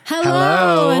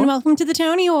Hello, and welcome to the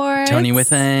Tony Awards. Tony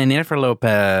with Jennifer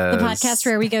Lopez. The podcast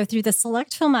where we go through the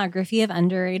select filmography of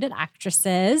underrated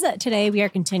actresses. Today we are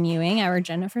continuing our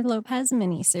Jennifer Lopez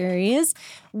miniseries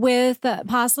with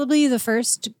possibly the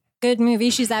first good movie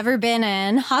she's ever been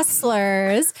in,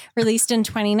 Hustlers, released in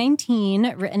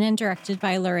 2019, written and directed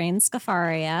by Lorraine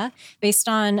Scafaria, based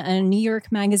on a New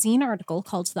York Magazine article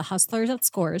called The Hustlers at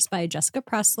Scores by Jessica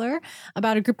Pressler,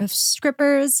 about a group of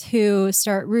strippers who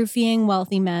start roofing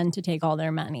wealthy men to take all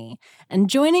their money. And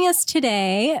joining us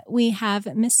today, we have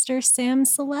Mr. Sam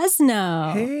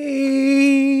Selesno.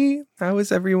 Hey, how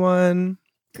is everyone?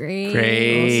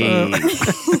 Great.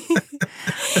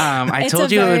 Awesome. I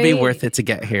told you it would be worth it to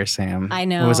get here, Sam. I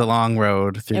know. It was a long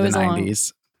road through the was a long-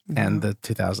 90s and the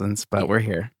 2000s, but we're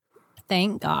here.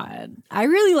 Thank God. I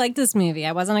really like this movie.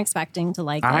 I wasn't expecting to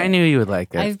like it. I knew you would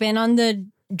like it. I've been on the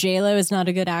J-Lo is not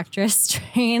a good actress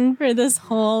train for this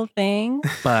whole thing.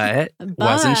 but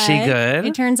wasn't she good?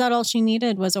 It turns out all she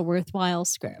needed was a worthwhile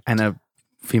script. And a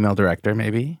female director,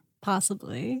 maybe?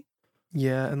 Possibly.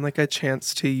 Yeah, and like a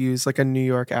chance to use like a New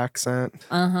York accent.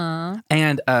 Uh-huh.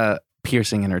 And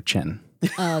piercing in her chin.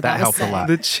 Oh, That was helped a sick. lot.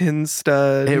 The chin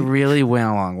stud. It really went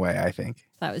a long way, I think.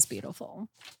 That was beautiful.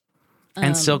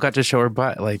 And still got to show her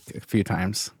butt like a few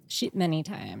times. Many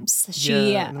times.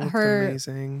 yeah, it looked Her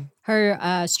amazing.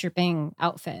 stripping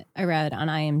outfit, I read on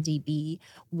IMDb,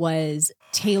 was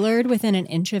tailored within an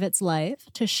inch of its life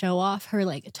to show off her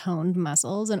like toned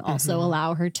muscles and also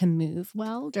allow her to move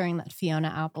well during that Fiona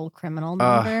Apple criminal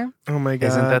number, Oh my god!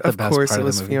 Isn't that the of best course, part it of the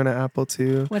was movie? Fiona Apple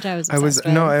too. which I was I was obsessed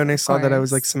with, when I saw of that I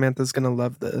was like, course. Samantha's gonna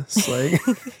love this. Like,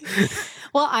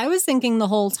 Well, I was thinking the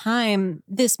whole time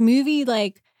this movie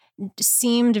like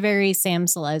seemed very Sam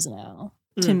Selesno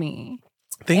to me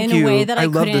thank in you. a way that I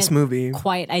love this couldn't movie.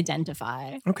 quite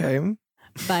identify. Okay,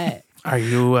 But Are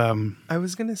you, I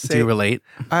was gonna do say you relate?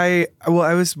 I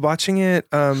was watching it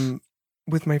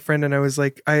with my friend, and I was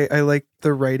like, I like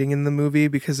the writing in the movie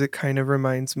because it kind of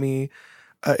reminds me.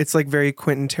 It's like very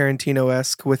Quentin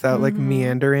Tarantino-esque without like Mhm.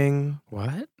 meandering.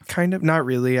 What? Kind of, not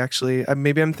really, actually.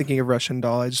 Maybe I'm thinking of Russian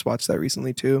Doll. I just watched that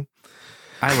recently too.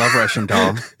 I love Russian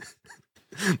Doll.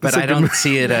 But That's a I good don't movie.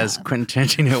 see it as Quentin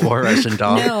Tarantino or Russian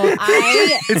Doll. no,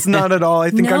 It's not at all. I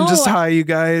think I'm just No. high, you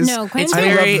guys. No, It's Quentin I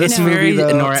love very, this it's movie, very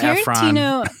though. Nora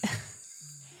Ephron.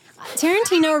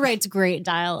 Tarantino writes great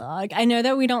dialogue. I know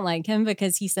that we don't like him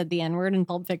because he said the N-word in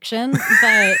Pulp Fiction,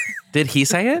 but Did he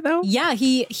say it though? yeah,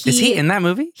 he Is he in that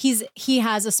movie? he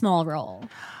has a small role.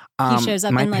 shows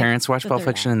up my in, like, parents watched the Pulp third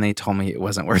Fiction and they told me it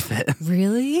wasn't worth it.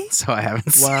 Really? So I haven't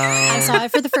seen it. Wow. I saw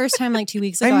it for the first time like 2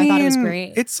 weeks ago. I thought it was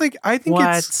great. It's like, I think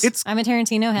What? it's I'm a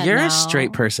Tarantino head You're now. a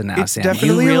straight person now, it's Sam.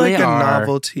 definitely you really like a are.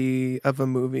 novelty of a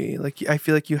movie. Like, I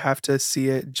feel like you have to see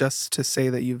it just to say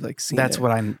that you've like seen That's it.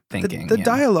 what I'm thinking. The yeah.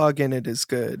 dialogue in it is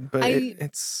good, but I-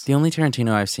 it's The only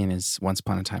Tarantino I've seen is Once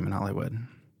Upon a Time in Hollywood.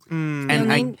 mm,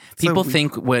 And only- people So we-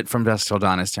 think what From Dusk Till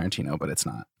Dawn is Tarantino, but it's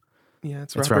not. yeah,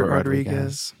 it's It's Robert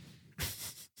Rodriguez.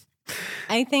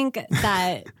 I think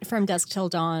that From Dusk Till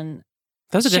Dawn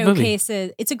That was a good movie.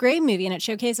 showcases. It's a great movie, and it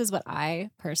showcases what I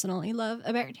personally love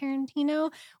about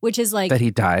Tarantino, which is like That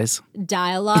he dies.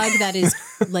 dialogue that is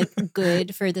like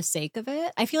good for the sake of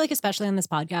it. I feel like especially on this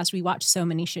podcast, we watch so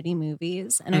many shitty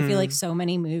movies, and I feel like so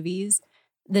many movies,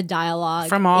 the dialogue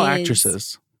From all is-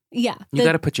 actresses. Yeah, You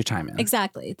got to put your time in.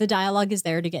 exactly. The dialogue is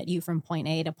there to get you from point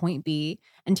A to point B,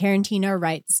 and Tarantino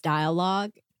writes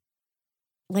dialogue,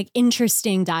 like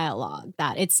interesting dialogue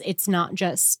that it's not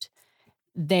just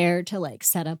there to like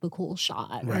set up a cool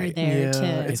shot or Right. there Yeah,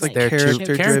 to it's like like they're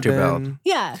character character driven. build.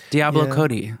 yeah, Diablo Yeah.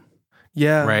 Cody.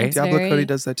 Yeah, Right? Diablo Very- Cody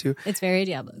does that too. it's very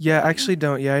Diablo. Yeah, actually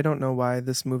don't. Yeah, I don't know why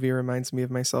this movie reminds me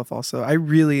of myself also. I've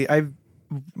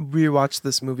rewatched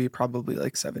this movie probably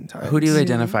like 7 times. Who do you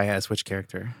identify as which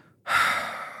character?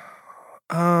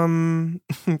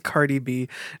 Cardi B.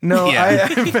 No, Yeah.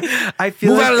 I feel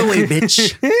Move like, out of the way,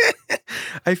 bitch.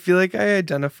 I feel like I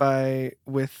identify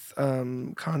with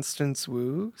Constance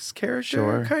Wu's character,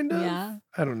 Sure. kind of. Yeah.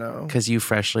 I don't know. Because you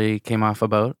freshly came off a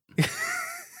boat.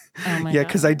 Oh my Yeah,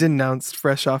 because I God. denounced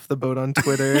Fresh Off the Boat on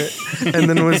Twitter and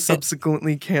then was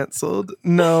subsequently canceled.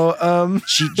 No,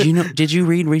 Did you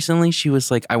read recently? She was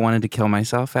like, I wanted to kill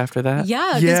myself after that. Yeah,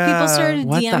 because Yeah. people started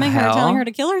What the DMing her, hell? telling her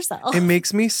to kill herself. it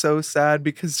makes me so sad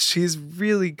because she's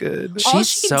really good. All She's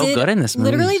she so did- good in this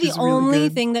movie. Literally, She's the really only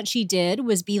good. thing that she did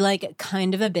was be like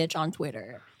kind of a bitch on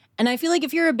Twitter. And I feel like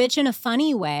if you're a bitch in a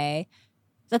funny way,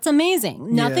 that's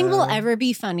amazing. Nothing will Yeah. ever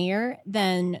be funnier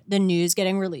than the news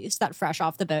getting released that Fresh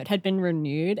Off the Boat had been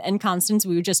renewed and Constance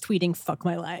Wu just tweeting, "Fuck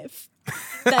my life."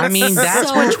 I mean, that's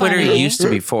so what Twitter funny. used to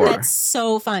be for. That's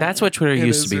so funny. That's what Twitter It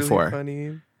used is to be really for.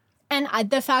 funny. And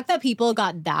the fact that people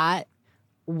got that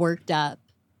worked up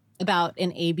about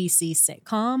an ABC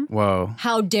sitcom. Whoa.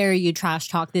 How dare you trash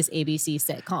talk this ABC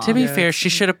sitcom? To be Yeah, fair, she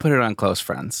should have put it on Close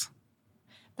Friends.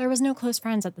 There was no close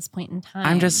friends at this point in time.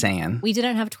 I'm just saying. We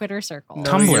didn't have Twitter circles.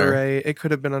 No, Tumblr. you're right. It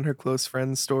could have been on her close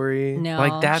friend story. No.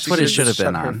 Like, that's She what it should should have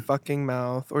been shut her on. fucking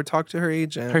mouth or talk to her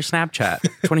agent. Her Snapchat,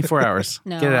 24 hours.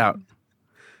 No. Get it out.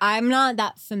 I'm not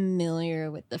that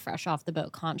familiar with the Fresh Off the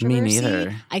Boat controversy.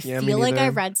 neither. I Yeah, me feel like I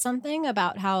neither. read something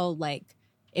about how like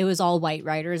it was all white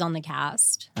writers on the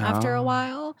cast after a Oh.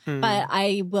 while, Hmm. but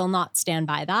I will not stand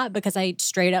by that because I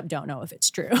straight up don't know if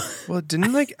it's true. Well,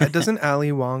 doesn't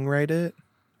Ali Wong write it?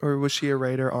 Or was she a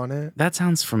writer on it? That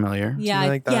sounds familiar. yeah,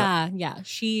 like that.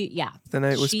 yeah. Then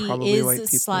it was she probably is white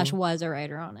people. slash was a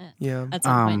writer on it Yeah. at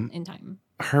some point in time.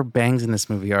 Her bangs in this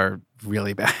movie are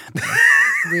really bad.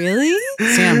 Really?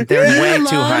 Sam, they're You way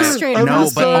too love high. straight No,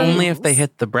 up but bangs. only if they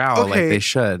hit the brow like Okay. they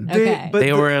should. Okay. But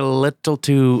They were a little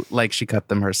too like she cut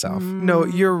them herself. No,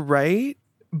 you're right.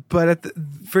 But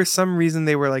for some reason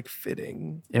they were like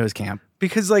fitting. It was camp.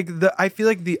 Because like I feel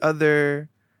like the other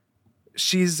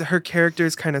her character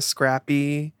is kind of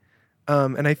scrappy.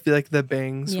 And I feel like the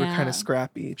bangs were kind Yeah. of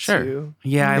scrappy Sure. too.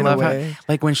 Yeah, I in a love how way.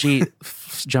 like when she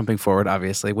jumping forward,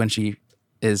 obviously, when she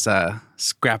is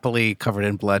scrappily covered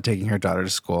in blood taking her daughter to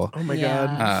school. Oh my Yeah.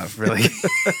 god. Really,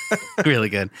 really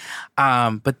good.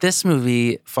 But this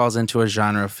movie falls into a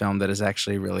genre of film that is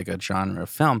actually a really good genre of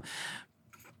film.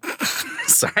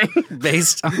 Sorry,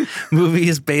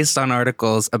 movies based on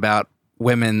articles about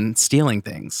women stealing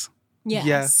things,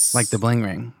 Yes. like The Bling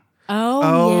Ring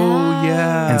Oh,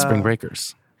 yeah. and Spring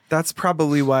Breakers. That's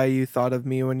probably why you thought of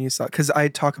me when you saw, because I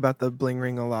talk about the bling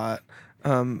ring a lot.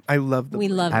 I love the We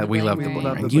Bling love Ring. the We love The Bling Bling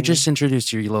Ring. Ring. Love the You Bling just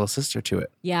introduced your little sister to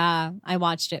it. Yeah, I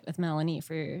watched it with Melanie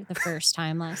for the first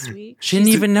time last week. She didn't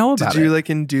even know about Did you it. like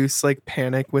induce like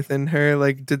panic within her?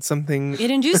 Like did something? It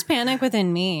induced panic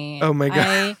within me. Oh my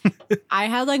God. I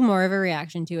had like more of a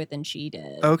reaction to it than she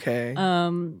did. Okay.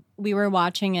 We were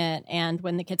watching it, and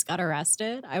when the kids got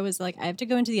arrested, I was like, I have to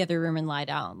go into the other room and lie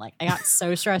down. Like I got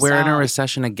so stressed We're out. in a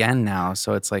recession again now,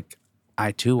 so it's like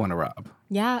I too want to rob.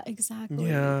 Yeah, exactly.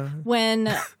 Yeah. When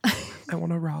I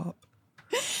want to rob.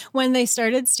 when they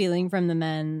started stealing from the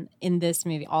men in this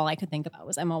movie, all I could think about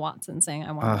was Emma Watson saying,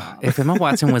 "I want to rob." If Emma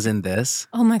Watson was in this,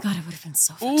 Oh my god, it would have been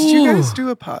so fun. Did you guys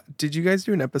do Did you guys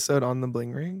do an episode on the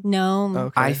bling ring? No,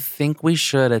 Okay. I think we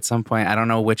should at some point. I don't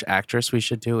know which actress we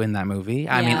should do in that movie.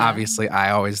 I mean, Yeah. obviously,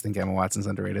 I always think Emma Watson's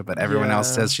underrated, but everyone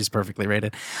else Yeah. says she's perfectly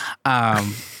rated.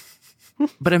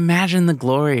 But imagine the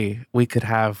glory we could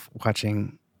have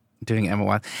doing Emma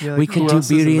Watson. Yeah, like, we who could do else is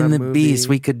Beauty in and that the movie? Beast.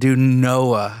 We could do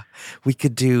Noah. We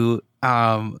could do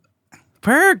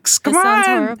Perks. Come This sounds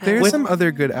on. horrible. There's With- some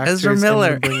other good actors Ezra in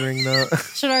Miller. the bling ring though.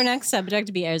 should our next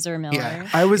subject be Ezra Miller? Yeah.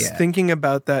 I was Yeah. thinking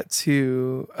about that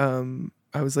too.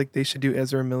 I was like, they should do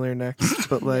Ezra Miller next,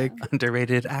 but like,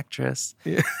 Underrated actress.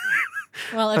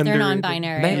 Well, if they're Underrated.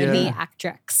 non-binary, it would be Yeah.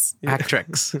 actrix.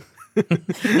 Actrix.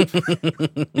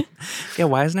 Yeah,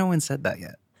 why has no one said that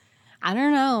yet? I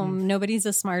don't know. Nobody's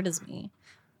as smart as me.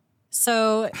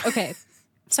 So, okay.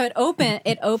 So it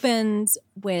opens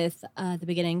with the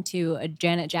beginning to a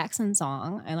Janet Jackson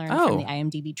song I learned from the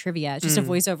IMDb trivia. It's just a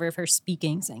voiceover of her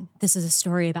speaking, saying, "This is a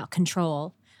story about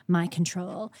control, my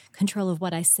control of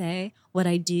what I say, what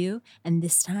I do, and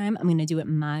this time I'm going to do it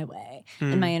my way."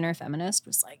 And my inner feminist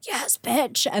was like, "Yes,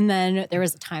 bitch!" And then there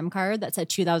was a time card that said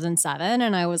 2007,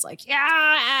 and I was like,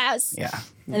 "Yes!" Yeah.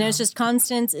 And it's just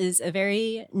Constance is a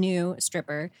very new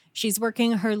stripper. She's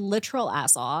working her literal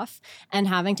ass off and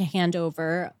having to hand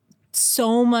over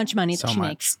so much money that So she much.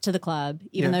 makes to the club,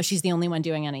 even Yeah. though she's the only one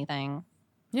doing anything.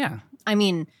 Yeah. I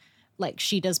mean, like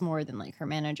she does more than like her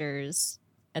managers,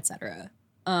 etc.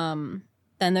 Then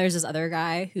there's this other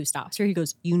guy who stops her. He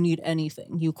goes, "You need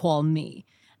anything, you call me."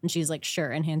 And she's like,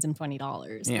 "Sure," and hands him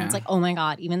 $20. And Yeah. it's like, oh my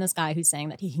God, even this guy who's saying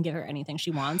that he can give her anything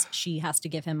she wants, she has to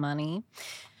give him money.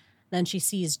 Then she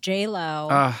sees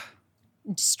J-Lo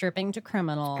stripping to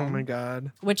Criminal, oh my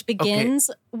god. which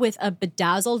begins with a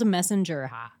bedazzled messenger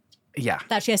hat Yeah.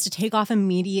 that she has to take off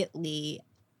immediately,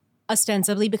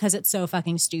 ostensibly because it's so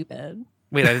fucking stupid.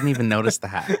 Wait, I didn't even notice the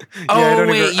hat. I Oh, don't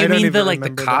wait, even- I you don't mean the even like the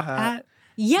remember the cop hat. hat?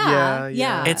 Yeah,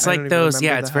 Yeah. It's I like don't even those, remember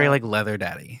yeah, the it's very hat. like leather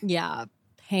daddy. Yeah,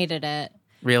 hated it.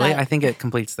 Really? But- I think it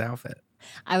completes the outfit.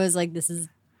 I was like, this is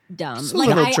dumb. Just a Like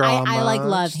little I drama. like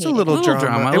love Just hate a little it. Little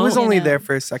drama. drama, It was little- only You know. there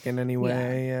for a second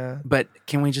anyway. Yeah. But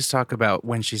can we just talk about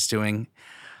when she's doing,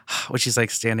 when she's like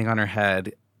standing on her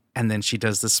head and then she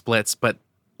does the splits, but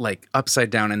like upside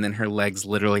down, and then her legs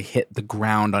literally hit the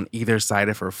ground on either side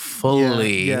of her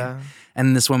fully. Yeah.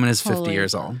 And this woman is 50 Holy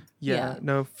years fuck. old. Yeah. Yeah.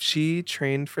 No, she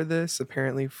trained for this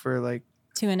apparently for like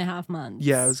 2.5 months.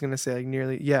 I was gonna say like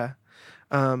nearly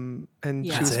And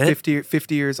Yeah. she was That's it?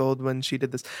 50 years old when she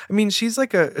did this. I mean, she's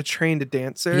like a trained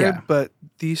dancer, Yeah. but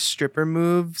these stripper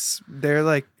moves, they're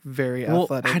like very Well,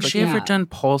 athletic. had Like, she ever Yeah. done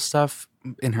pole stuff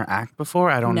in her act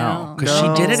before? I don't know. No. Because she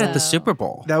did it at the So- Super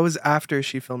Bowl. that was after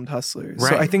she filmed Hustlers. Right.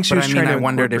 So I think she but was I mean, trying to I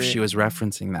wondered if incorporate- she was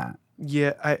referencing that.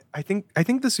 Yeah, I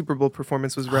think the Super Bowl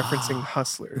performance was referencing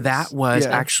Hustlers. That was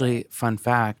Yeah. actually, fun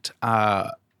fact,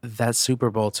 that Super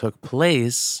Bowl took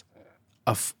place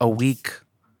a week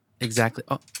exactly.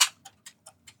 Oh,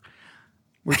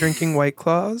 We're drinking White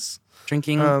Claws.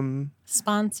 drinking.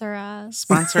 Sponsor us.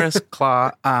 Sponsor us,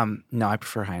 Claw. No, I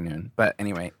prefer High Noon. But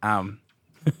anyway,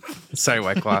 sorry,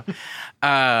 White Claw.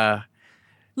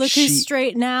 Look she- who's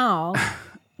straight now.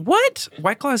 What?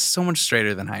 White Claw is so much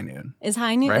straighter than High Noon. Is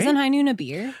High Noon? Right? Isn't High Noon a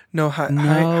beer? No, No,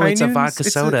 High it's a Noon's- vodka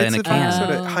soda in a can. vodka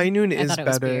soda. Oh, High Noon I is thought it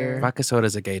was better. beer. Vodka soda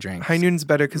is a gay drink. High Noon's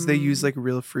better because they use like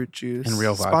real fruit juice And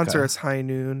real vodka. Sponsor us, High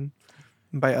Noon.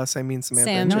 By us, I mean Samantha.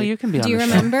 Sam, and No, Jake. you can be on Do you the show.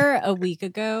 remember a week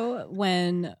ago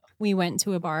when we went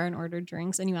to a bar and ordered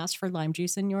drinks and you asked for lime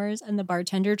juice in yours and the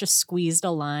bartender just squeezed a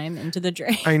lime into the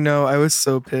drink? I know. I was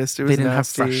so pissed. It was They didn't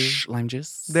nasty. have fresh lime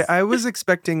juice. I was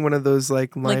expecting one of those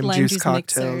like lime, lime juice juice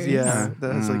cocktails. mixers. Yeah,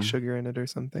 that has like Mm. sugar in it or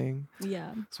something.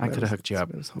 Yeah. That's I what coulda was- hooked you that's up,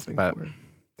 what I was hoping but- for.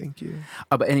 Thank you.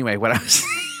 But anyway, what I was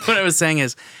what I was saying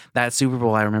is that Super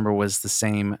Bowl I remember was the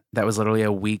same. That was literally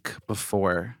a week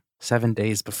before, 7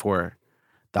 days before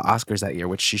the Oscars that year,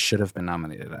 which she should have been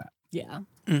nominated at. Yeah.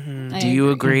 Mm-hmm. I Do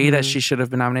you agree that Mhm. she should have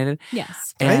been nominated?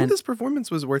 Yes. I think And this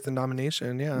performance was worth a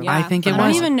nomination. Yeah. Yeah. I think it I don't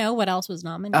was. even know what else was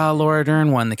nominated. Laura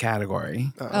Dern won the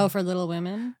category. Oh, for Little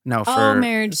Women? No, for Oh,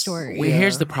 Marriage Story. Well,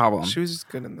 here's Yeah. the problem. She was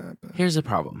good in that. But Here's the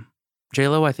problem. J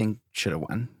Lo, I think, should have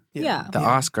won Yeah. the Yeah.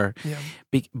 Oscar. Yeah.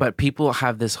 But people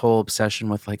have this whole obsession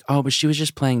with like, oh, but she was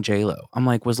just playing J Lo. I'm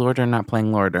like, was Laura Dern not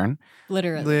playing Laura Dern?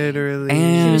 Literally. Literally.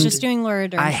 And- She was just doing Laura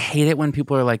Dern. I hate it when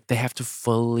people are like, they have to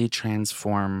fully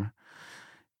transform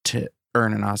to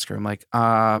earn an Oscar. I'm like,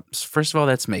 first of all,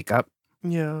 that's makeup.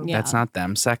 Yeah. Yeah. That's not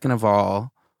them. Second of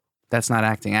all, that's not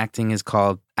acting. Acting is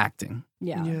called acting.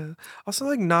 Yeah. Yeah. Also,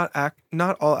 like not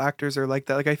all actors are like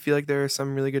that. Like I feel like there are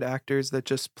some really good actors that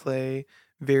just play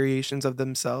variations of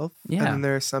themselves. Yeah. And then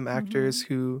there are some actors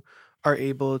who are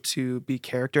able to be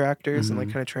character actors and like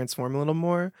Mhm. kind of transform a little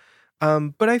more.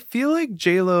 But I feel like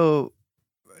J-Lo,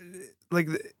 like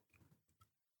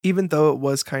even though it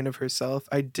was kind of herself,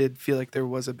 I did feel like there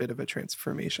was a bit of a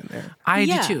transformation there. I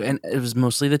Yeah. do too. And it was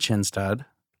mostly the chin stud.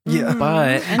 Yeah. Mhm.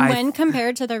 But and I- when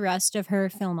compared to the rest of her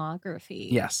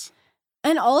filmography. Yes.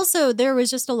 And also there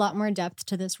was just a lot more depth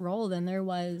to this role than there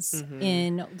was Mhm.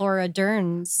 in Laura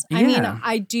Dern's. I mean, Yeah.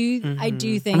 I do Mhm.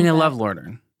 think I mean, I that- love Laura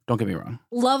Dern. Don't get me wrong.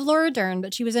 love Laura Dern,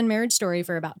 but she was in Marriage Story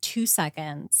for about 2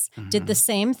 seconds. Did the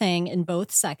same thing in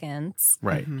both seconds.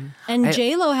 Right. Mhm. And I-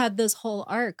 J Lo had this whole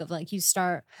arc of like you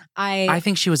start. I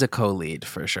think she was a co-lead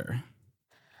for sure.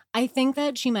 I think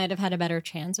that she might have had a better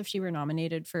chance if she were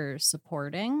nominated for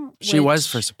supporting. She was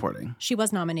which- for supporting. She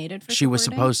was nominated for. She was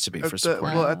supporting. supposed to be for At the,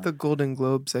 supporting. well, at the Golden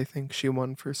Globes, I think she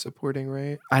won for supporting,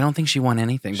 right? I don't think she won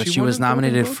anything, but She she won was a Golden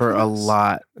nominated Globe for for a this?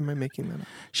 lot. Am I making that up?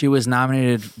 She was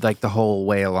nominated like the whole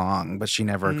way along, but she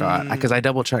never got. Mm. Because I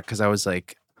double checked because I was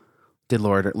like, did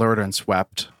Laura Dern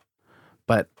swept?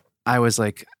 But I was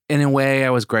like, in a way,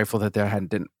 I was grateful that there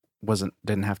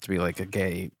didn't have to be like a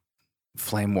gay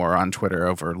flame war on Twitter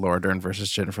over Laura Dern versus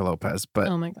Jennifer Lopez. But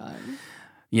Oh my god.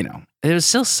 you know, it was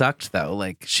still sucked though.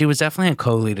 Like she was definitely a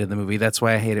co-lead in the movie. That's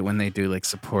why I hate it when they do like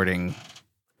supporting.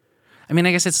 I mean,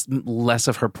 I guess it's less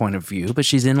of her point of view, but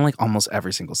she's in like almost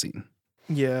every single scene.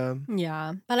 Yeah.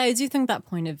 Yeah, but I do think that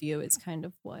point of view is kind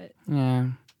of what Yeah.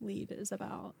 lead is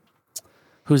about.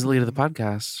 Who's the lead of the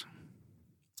podcast?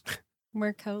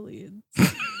 We're co-leads.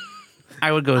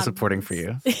 I would go supporting for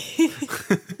you.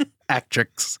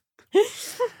 Actrix.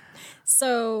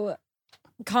 So,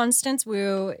 Constance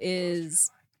Wu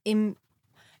is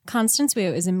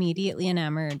immediately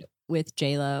enamored with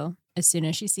J Lo as soon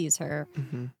as she sees her.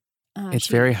 hmm It's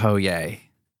She- very ho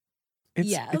yay.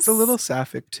 It's a little Yes.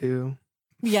 sapphic too.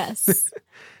 yes.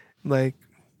 Like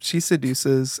she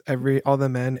seduces all the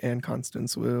men and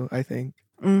Constance Wu, I think.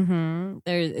 Mm-hmm.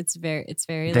 It's very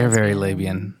They're very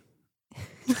lesbian.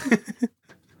 Labian.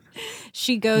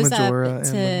 She goes Majora up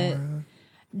to and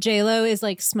J Lo is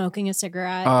like smoking a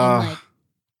cigarette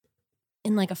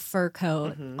in like a fur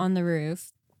coat Mhm. on the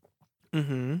roof,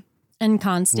 Mm-hmm. and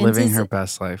Constance Living is her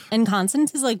best life. and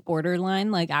Constance is like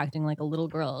borderline like acting like a little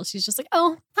girl. She's just like,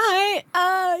 oh hi,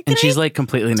 And can she's I- like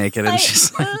completely naked and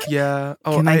she's like, Yeah.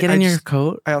 Oh, can I get in your just-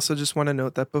 coat? I also just want to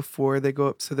note that before they go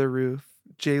up to the roof,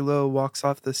 J-Lo walks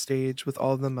off the stage with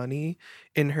all the money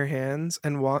in her hands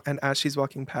and as she's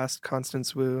walking past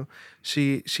Constance Wu,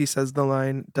 she says the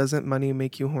line, "Doesn't money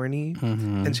make you horny?"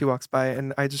 Mhm. And she walks by,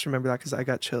 and I just remember that because I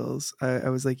got chills. I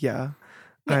was like, yeah,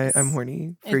 Yes, I'm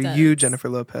horny it for you, does. Jennifer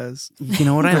Lopez. You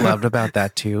know what I loved about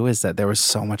that too is that there was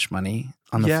so much money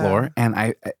on the Yeah. floor,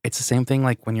 and it's the same thing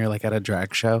like when you're like at a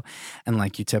drag show and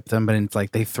like you tip them, but it's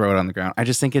like they throw it on the ground. I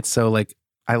just think it's so like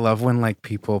I love when like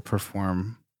people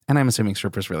perform, and I'm assuming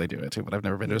strippers really do it too, but I've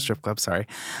never been to a strip club. Sorry,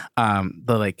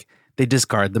 they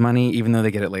discard the money even though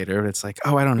they get it later. It's like,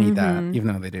 oh, I don't need that, Mhm. even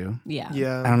though they do. Yeah. I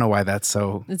Yeah. don't know why that's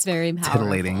so It's very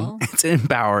titillating. powerful. It's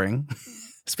empowering.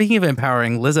 Speaking of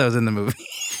empowering, Lizzo's in the movie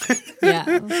Yeah.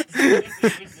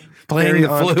 playing Very the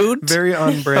on- flute. Very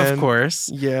on brand. Of course.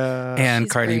 Yeah. And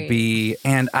She's Cardi great. B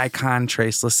and icon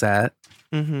Trace Lysette.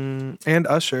 And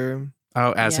Usher.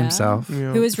 Oh, as Yeah. himself.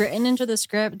 Yeah. Who was written into the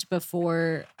script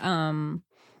before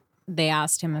they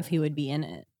asked him if he would be in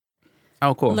it.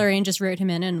 Oh, cool. Lorraine just wrote him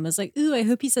in and was like, "Ooh, I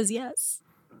hope he says yes."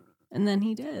 And then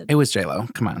he did. It was J-Lo.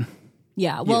 Come on.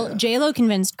 Yeah. Well, Yeah. J-Lo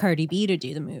convinced Cardi B to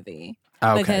do the movie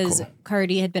Okay, because cool.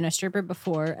 Cardi had been a stripper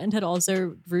before and had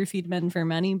also roofied men for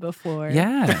money before.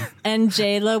 Yeah. And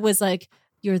J-Lo was like,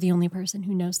 "You're the only person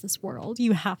who knows this world.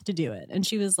 You have to do it." And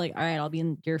she was like, "All right, I'll be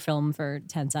in your film for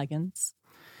 10 seconds."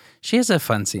 She has a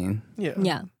fun scene. Yeah.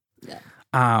 Yeah.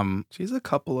 She has a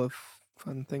couple of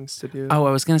fun things to do. Oh,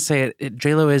 I was going to say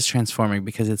J-Lo is transforming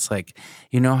because it's like,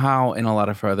 you know how in a lot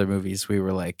of her other movies we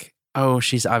were like, oh,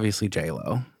 she's obviously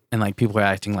J-Lo. And like people are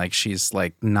acting like she's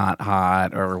like not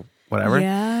hot or whatever.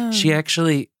 Yeah. She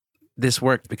actually, this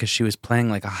worked because she was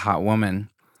playing like a hot woman,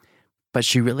 but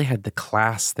she really had the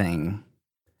class thing.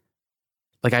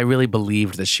 Like I really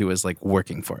believed that she was like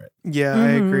working for it. Yeah, I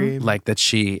Mhm. agree. Like that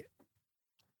she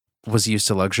was used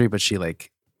to luxury, but she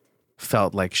like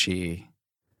felt like she,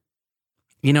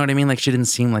 you know what I mean? Like she didn't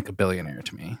seem like a billionaire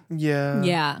to me. Yeah.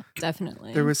 Yeah,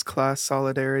 definitely. There was class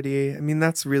solidarity. I mean,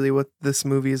 that's really what this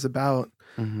movie is about.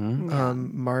 Mm-hmm. Yeah.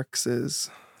 Marx is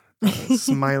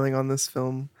smiling on this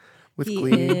film with He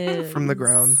glee from the is.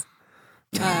 ground.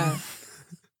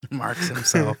 Marx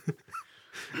himself.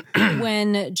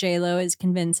 When J-Lo is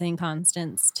convincing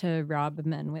Constance to rob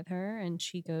men with her, and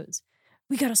she goes,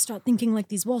 "We got to start thinking like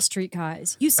these Wall Street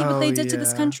guys. You see what Oh, they did to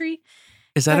this yeah. country?"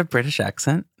 Is that a British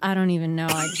accent? I don't even know.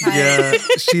 I tried. Yeah,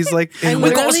 she's like I in,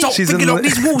 literally- she's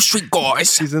in Wall Street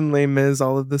guys. she's in Les Mis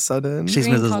all of the sudden. She's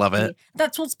Green Mrs. coffee. Lovett.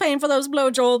 That's what's paying for those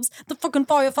blowjobs. The fucking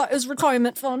firefighters'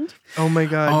 retirement fund. Oh my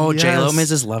god! Oh, yes. J-Lo,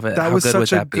 Mrs. Lovett. That How was good would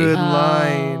such a that be? good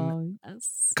line. Oh,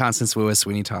 yes. Constance Wu as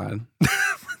Sweeney Todd.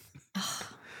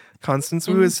 Constance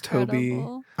Wu is Toby.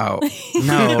 Incredible. Oh,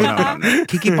 no.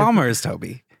 Kiki Palmer is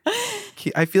Toby.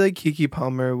 I feel like Kiki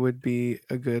Palmer would be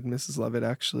a good Mrs. Lovett,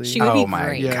 actually. She would Oh be my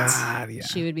great. God. Yeah.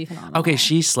 She would be phenomenal. Okay,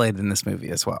 she slayed in this movie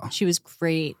as well. She was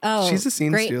great. Oh, She's a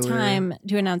scene great stealer. time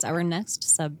to announce our next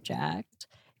subject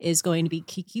is going to be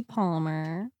Kiki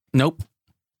Palmer. Nope.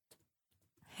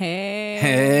 Hey.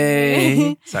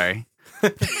 Hey. Sorry.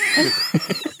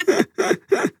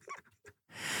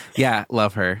 Yeah,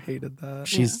 love her. Hated that.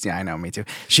 She's, yeah, I know, me too.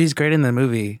 She's great in the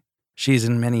movie. She's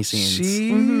in many scenes.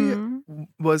 She Mhm.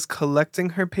 was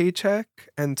collecting her paycheck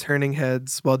and turning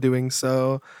heads while doing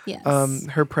so. Yes.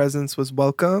 Her presence was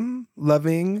welcome,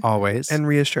 loving, Always. and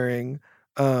reassuring.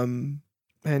 And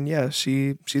yeah,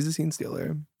 she's a scene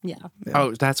stealer. yeah. Yeah.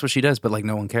 Oh, that's what she does, but like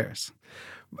no one cares.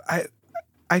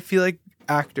 I feel like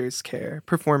actors care,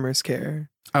 performers care,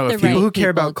 Oh, The if right people you, who care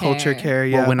about people culture care. care.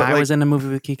 Yeah, well, when but I like, was in a movie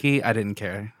with Kiki, I didn't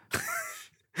care.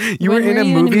 you were When in a were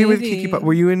you in a movie with movie? Kiki.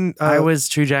 Were you in? I was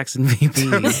True Jackson VP.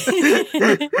 Was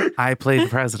I played the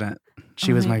president.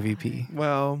 She Oh was my my VP.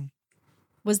 Well,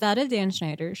 that a Dan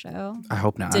Schneider show? I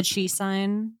hope not. Did she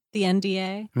sign the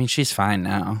NDA? I mean, she's fine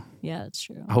now. Yeah, it's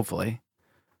true. Hopefully.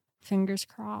 Fingers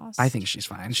crossed. I think she's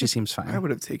fine. She seems I fine.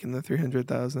 would have taken the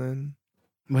 300,000.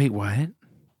 Wait, what?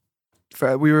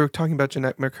 We were talking about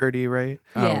Jeanette McCurdy, right?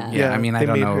 Oh, Yeah. yeah. I mean, I They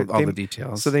don't made know her- all they- the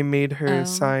details. So they made her Oh.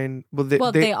 sign. Well,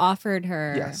 they offered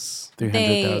her. yes.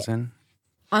 300,000.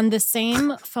 On the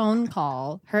same phone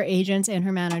call, her agents and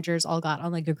her managers all got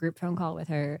on like a group phone call with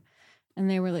her. And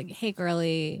they were like, "Hey,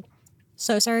 girlie,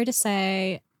 so sorry to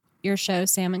say your show,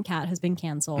 Sam and Cat, has been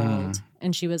canceled." Mm.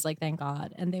 And she was like, "Thank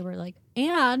God." And they were like,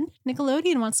 "And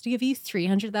Nickelodeon wants to give you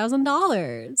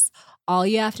 $300,000. All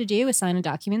you have to do is sign a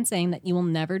document saying that you will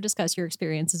never discuss your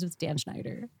experiences with Dan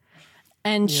Schneider."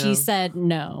 And Yeah. she said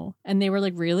no. And they were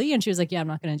like, "Really?" And she was like, "Yeah, I'm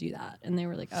not going to do that." And they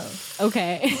were like, "Oh,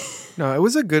 okay." No, it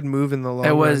was a good move in the long It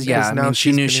run. was, yeah. I because now mean, she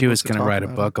she's knew been she able was to going to talk write a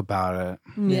about it. book about it.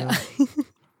 Yeah.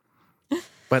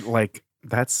 But like,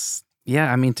 that's,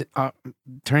 yeah, I mean,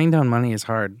 turning down money is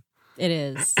hard. It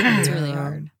is. It's really Yeah.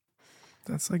 hard.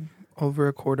 That's like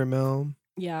over $250,000.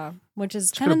 Yeah, which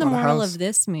is She kind of could've the bought a moral house. of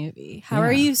this movie. How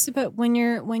are Yeah. you supposed when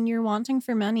you're wanting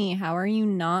for money? How are you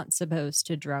not supposed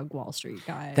to drug Wall Street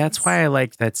guys? That's why I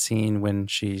liked that scene when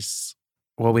she's.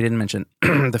 Well, we didn't mention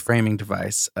the framing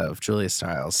device of Julia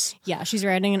Stiles, Yeah, she's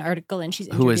writing an article and she's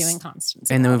Who is- interviewing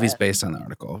Constance. and the about movie's it. based on the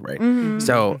article, right? Mhm.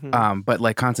 So, Mhm. but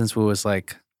like Constance Wu was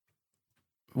like,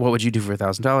 "What would you do for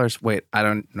 $1,000?" Wait, I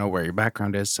don't know where your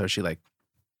background is. So she like,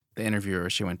 the interviewer,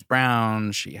 she went to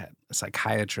Brown. She had a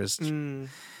psychiatrist. Mm.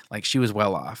 Like she was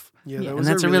well off, Yeah, Yeah. that was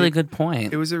and that's a really good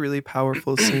point. It was a really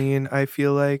powerful scene. I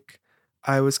feel like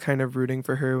I was kind of rooting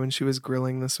for her when she was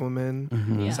grilling this woman.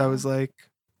 Mhm. Yeah. So I was like,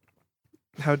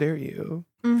 how dare you?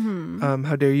 Mhm.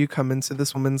 How dare you come into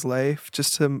this woman's life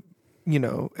just to,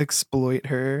 exploit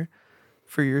her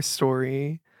for your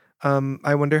story?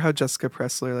 I wonder how Jessica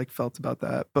Pressler like felt about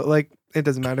that. But like it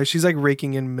doesn't matter. She's like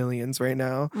raking in millions right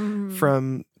now Mhm.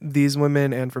 from these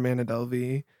women and from Anna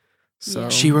Delvey. So Yeah.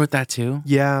 She wrote that too.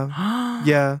 yeah.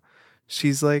 Yeah.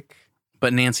 She's like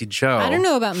But Nancy Joe, I don't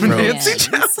know about From millions.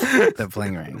 the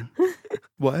bling ring.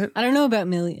 what? I don't know about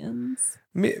millions.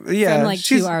 Yeah. from like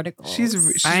she's, two articles.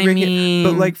 she's I raking- mean,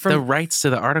 but like from the rights to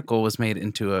the article was made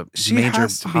into a She major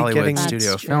has to be Hollywood getting-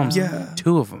 studio That's film. true. Yeah.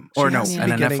 2 of them, or She no, has to and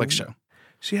be a getting- Netflix show.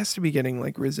 she has to be getting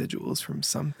like residuals from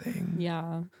something.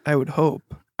 Yeah. I would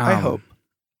hope. I Um, hope.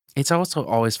 It's also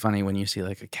always funny when you see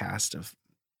like a cast of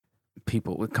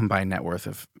people with combined net worth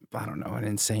of, I don't know, an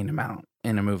insane amount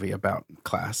in a movie about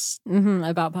class.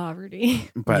 About poverty.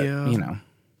 But, Yeah.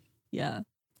 Yeah.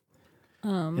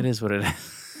 it is what it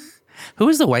is. Who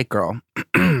is the white girl?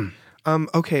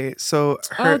 Okay, so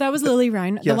Oh, that was Lily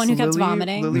Reinhardt, the yes, one who kept Lily-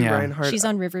 vomiting. Lily Yeah. Reinhardt. She's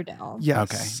on Riverdale. Yes.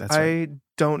 Okay, that's I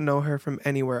don't know her from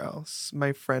anywhere else.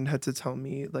 My friend had to tell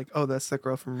me, like, oh, that's the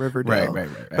girl from Riverdale. Right.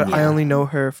 But I Yeah. only know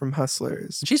her from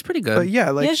Hustlers. She's pretty good. But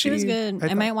yeah, like yeah, she was good. I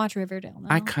thought- might watch Riverdale now.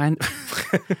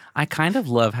 I kind of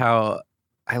love how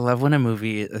I love when a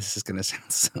movie, this is gonna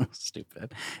sound so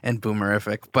stupid and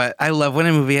boomerific, but I love when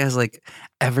a movie has like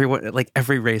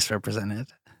every race represented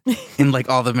in like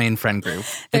all the main friend group.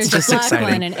 There's It's a just black exciting.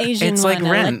 one, an Asian It's one, like a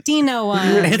Rent. Latino one.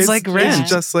 It's like Rent. It's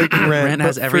just like Rent. Rent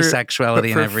has but every for-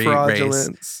 sexuality but and for every race.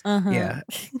 fraudulence. Uh-huh. Yeah.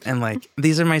 And like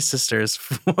these are my sisters.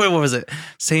 What was it?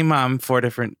 Same mom, 4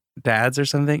 different dads or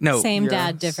something? No, Same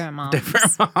dad, Yes. different moms.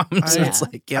 different moms. I- It's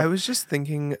like, yeah. I was just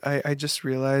thinking, I just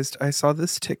realized I saw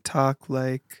this TikTok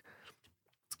like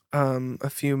a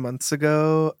few months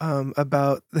ago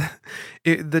about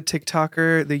the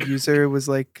TikToker, the user was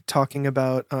like talking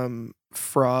about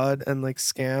fraud and like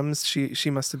scams. She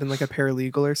must have been like a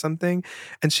paralegal or something,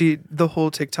 and the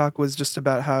whole TikTok was just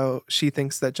about how she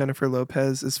thinks that Jennifer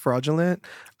Lopez is fraudulent,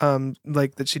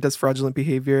 like that she does fraudulent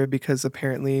behavior because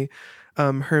apparently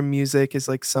her music is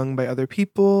like sung by other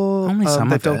people Only some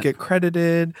that of don't it. get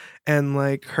credited, and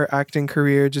like her acting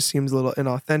career just seems a little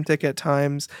inauthentic at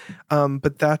times,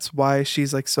 but that's why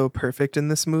she's like so perfect in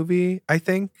this movie, I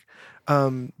think,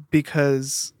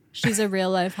 because She's a real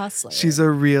life hustler. she's a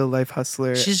real life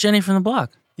hustler. She's Jenny from the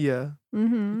block. Yeah.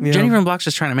 Mm-hmm. Yeah. Jenny from the block's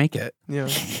just trying to make it. Yeah.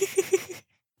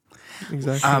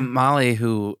 Exactly. Molly,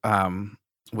 who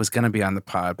was going to be on the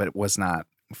pod, but it was not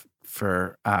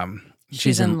for.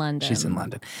 She's in London. She's in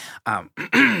London,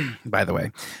 by the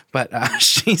way. But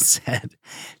she said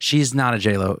she's not a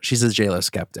J-Lo. She's a J-Lo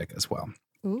skeptic as well.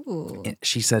 Ooh.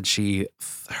 She said she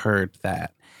heard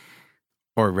that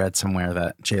or read somewhere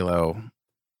that J-Lo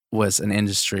was an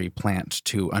industry plant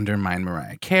to undermine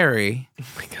Mariah Carey Oh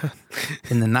my God.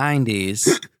 in the 90s.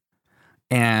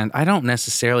 And I don't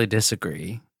necessarily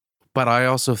disagree, but I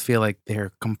also feel like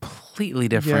they're completely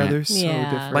different. Yeah, they're so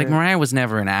Yeah. different. Like Mariah was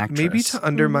never an actress. Maybe to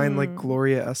undermine like Mhm.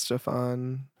 Gloria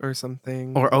Estefan or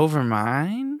something. or over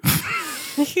mine.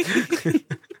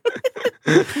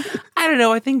 I don't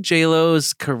know. I think J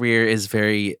Lo's career is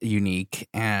very unique,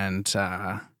 and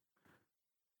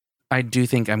I do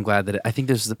think I'm glad that I think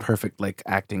this is the perfect like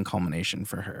acting culmination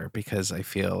for her, because I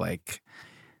feel like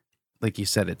you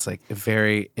said, it's like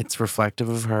it's reflective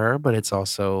of her, but it's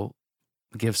also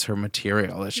gives her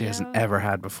material that she hasn't Yeah. ever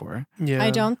had before. yeah.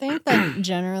 I don't think that,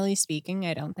 generally speaking,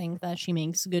 I don't think that she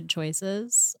makes good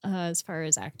choices as far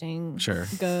as acting Sure.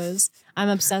 goes. I'm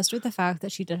obsessed with the fact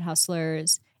that she did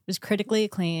Hustlers. It was critically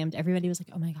acclaimed. Everybody was like,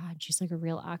 oh my God, she's like a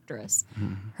real actress.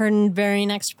 Mhm. Her very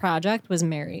next project was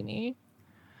Marry Me.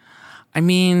 I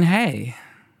mean, hey.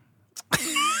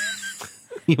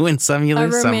 You win some, you A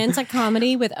lose some. romantic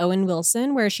comedy with Owen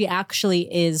Wilson where she actually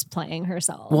is playing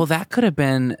herself. Well, that could have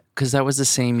been because that was the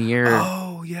same year.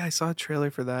 Oh yeah, I saw a trailer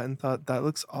for that and thought that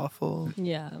looks awful.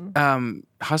 yeah.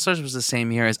 Hustlers was the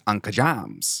same year as Uncle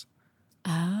Jams.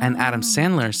 And Adam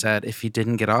Sandler said if he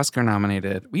didn't get Oscar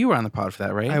nominated, you were on the pod for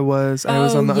that, right? I was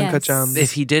on the Uncut yes. Gems.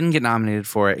 If he didn't get nominated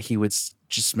for it, he would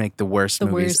just make the worst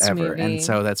movies worst ever. movie. And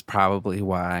so that's probably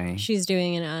why She's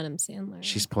doing an Adam Sandler.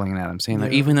 she's pulling an Adam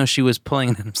Sandler, Yeah. even though she was pulling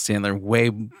an Adam Sandler way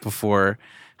before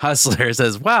Hustlers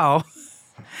as well.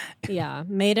 Yeah.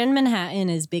 Made in Manhattan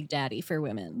is Big Daddy for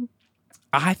women.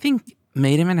 I think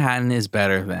Made in Manhattan is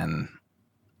better than...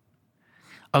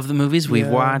 Of the movies we've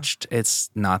Yeah. watched, it's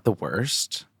not the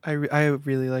worst. I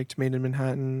really liked Made in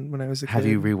Manhattan when I was a kid. Have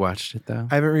you rewatched it though?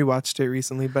 I haven't rewatched it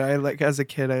recently, but as a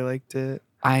kid I liked it.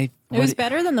 It was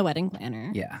better than The Wedding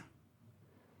Planner. Yeah.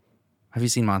 Have you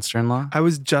seen Monster in Law? I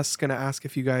was just gonna ask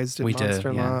if you guys did We did, Monster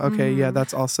in yeah. Law. Okay, yeah,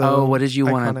 that's also. Oh, what did you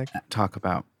want iconic. to talk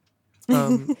about?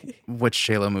 Um, Which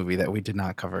J-Lo movie that we did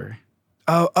not cover?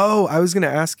 I was gonna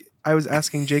ask. I was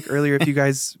asking Jake earlier if you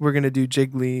guys were gonna do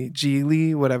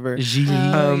Geely, whatever.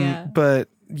 Oh, yeah. But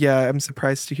yeah, I'm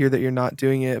surprised to hear that you're not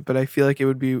doing it. But I feel like it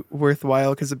would be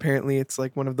worthwhile because apparently it's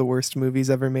like one of the worst movies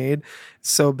ever made.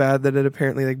 So bad that it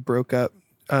apparently like broke up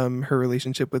her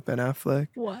relationship with Ben Affleck.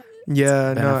 What?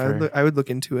 Yeah, Ben no, Affleck. I would look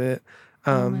into it.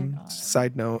 Oh my God.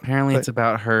 Side note. Apparently, but it's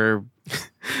about her.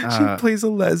 she plays a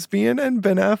lesbian, and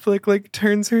Ben Affleck like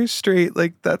turns her straight.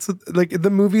 Like that's like the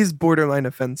movie's borderline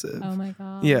offensive. Oh my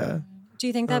God. Yeah. Do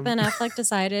you think that Ben Affleck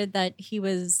decided that he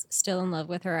was still in love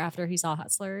with her after he saw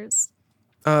Hustlers?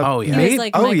 Oh, yeah. He was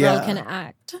like, my yeah. girl can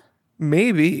act.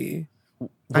 Maybe.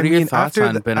 What are your thoughts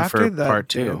on after Bennifer that Part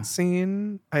 2? dance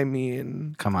scene, I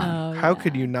mean, Come on. Oh, how yeah.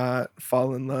 could you not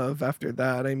fall in love after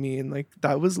that? I mean, like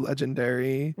that was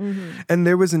legendary. Mhm. And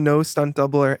there was no stunt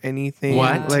double or anything.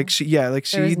 What? Like she There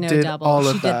she was no did double. all She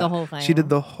of did that. the whole thing. She did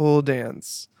the whole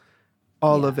dance.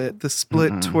 All of Yeah. it. The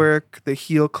split Mm-mm. twerk, the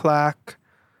heel clack,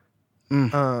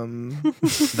 Mm.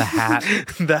 The hat.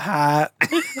 the hat.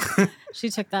 She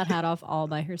took that hat off all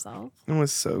by herself. It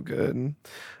was so good.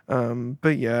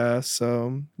 But yeah,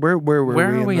 so where were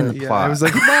Where are we in the yeah, plot? I was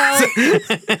like, Well,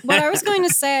 what I was going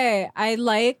to say, I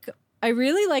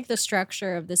really like the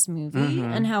structure of this movie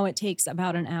Mhm. and how it takes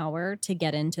about an hour to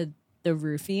get into the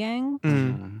roofing.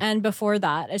 mm, And before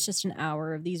that, it's just an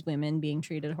hour of these women being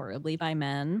treated horribly by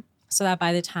men. So that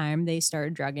by the time they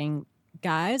start drugging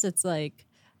guys, it's like,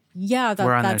 yeah,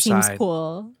 We're on their that seems side.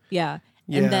 cool. Yeah.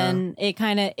 Yeah. And then it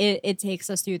kind of it takes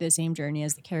us through the same journey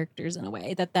as the characters in a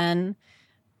way that then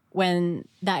when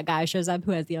that guy shows up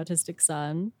who has the autistic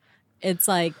son, it's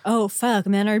like, oh fuck,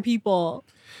 men are people.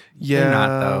 yeah,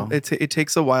 not, though. It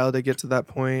takes a while to get to that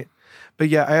point. But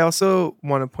yeah, I also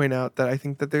want to point out that I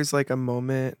think that there's like a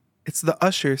moment. It's the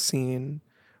Usher scene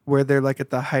where they're like at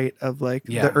the height of like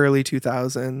Yeah. the early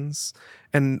 2000s,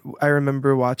 and I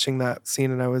remember watching that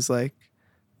scene and I was like,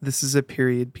 this is a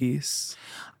period piece.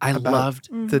 I About loved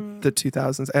The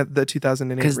 2000s, the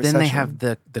 2008 because recession. then they have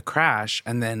the crash,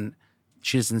 and then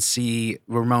she doesn't see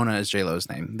Ramona is J-Lo's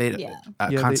name. They Yeah.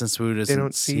 Yeah, Constance Wu doesn't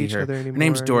don't see each her. other Her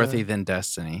name's anymore, Dorothy, yeah. then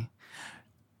Destiny.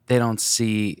 They don't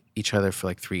see each other for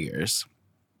like 3 years,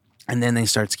 and then they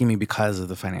start scheming because of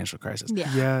the financial crisis.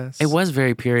 Yeah. Yes, It was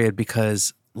very period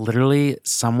because literally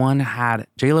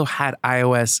J-Lo had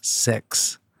iOS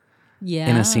 6 Yeah.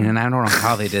 in a scene, and I don't know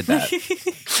how they did that.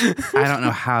 I don't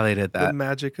know how they did the that.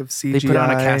 magic of CGI. They put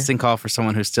on a casting call for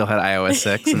someone who still had iOS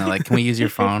 6, and they're like, "Can we use your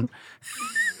phone?"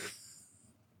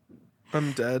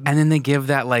 I'm dead. And then they give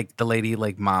that like the lady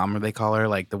like mom, or they call her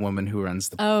like the woman who runs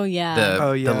the Oh yeah.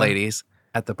 the ladies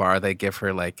at the bar. They give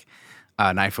her like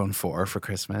an iPhone 4 for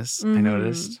Christmas. I Mhm.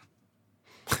 noticed.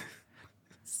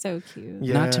 So cute.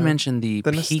 Yeah. Not to mention the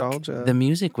The peak. nostalgia. The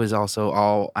music was also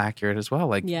all accurate as well.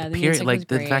 Like Yeah, the the period, music like was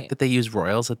the great. fact that they used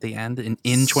Royals at the end in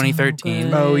So 2013.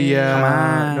 good. Oh Come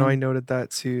yeah, on. no, I noted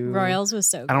that too. Royals was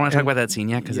so good. I don't want to talk And- about that scene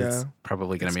yet because it's yeah,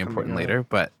 probably going it's to be coming important up. later.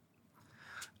 But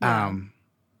Yeah.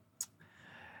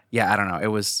 yeah, I don't know.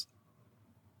 It was.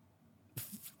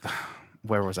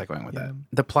 Where was I going with Yeah. that?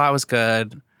 The plot was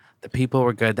good. The people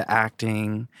were good. The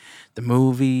acting, the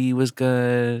movie was I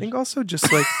good. think also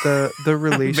just like the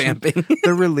relation Vamping.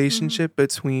 the relationship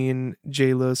between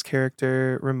J Lo's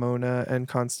character Ramona and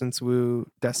Constance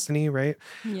Wu Destiny, right?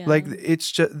 Yeah. Like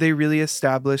it's just they really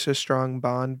establish a strong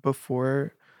bond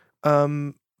before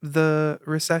the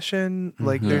recession.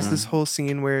 Like there's this whole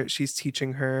scene where she's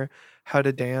teaching her how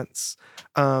to dance,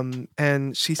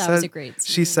 and she that was says a great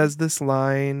scene. she says this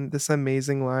line, this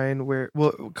amazing line where,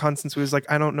 well, Constance was like,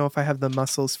 I don't know if I have the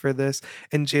muscles for this.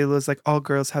 And JLo's like, all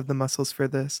girls have the muscles for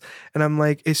this. And I'm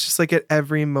like, it's just like at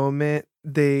every moment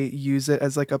they use it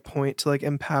as like a point to like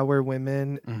empower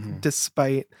women Mhm.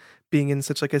 despite being in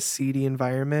such like a seedy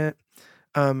environment.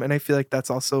 And I feel like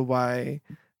that's also why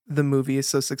the movie is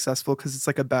so successful because it's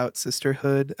like about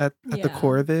sisterhood at the Yeah.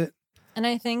 core of it. And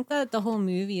I think that the whole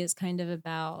movie is kind of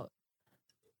about,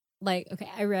 like, okay,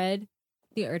 I read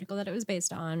the article that it was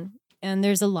based on, and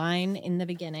there's a line in the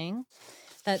beginning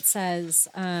that says,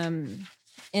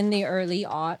 in the early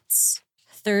aughts,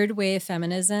 third wave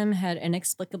feminism had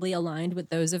inexplicably aligned with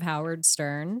those of Howard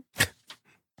Stern.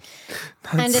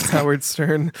 And That's it's- Howard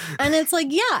Stern. And it's like,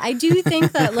 yeah, I do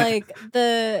think that, like,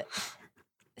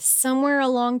 somewhere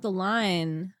along the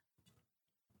line,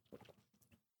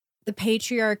 the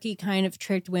patriarchy kind of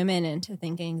tricked women into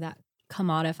thinking that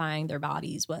commodifying their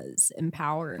bodies was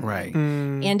empowering. Right.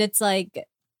 Mm. And it's like,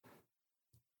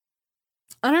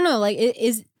 I don't know, like,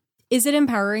 is it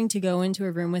empowering to go into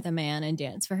a room with a man and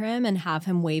dance for him and have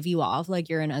him wave you off like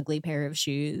you're an ugly pair of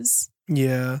shoes?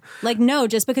 Yeah. Like, no,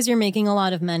 just because you're making a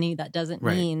lot of money, that doesn't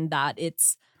Right. mean that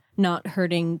it's not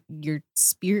hurting your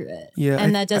spirit. Yeah,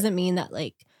 And that doesn't mean that,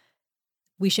 like,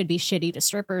 we should be shitty to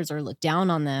strippers or look down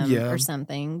on them Yeah. or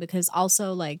something. Because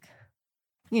also, like,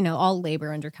 you know, all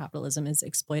labor under capitalism is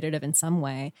exploitative in some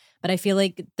way. But I feel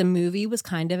like the movie was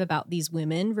kind of about these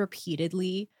women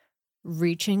repeatedly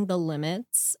reaching the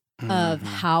limits of Mhm.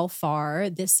 how far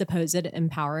this supposed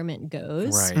empowerment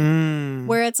goes. Right. Mm.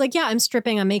 Where it's like, yeah, I'm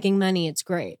stripping, I'm making money, it's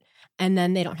great. And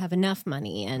then they don't have enough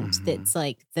money. And Mhm. it's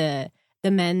like the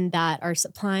men that are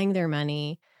supplying their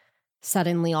money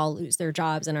suddenly all lose their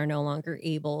jobs and are no longer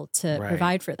able to Right.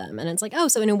 provide for them. And it's like, oh,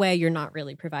 so in a way, you're not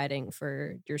really providing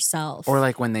for yourself. Or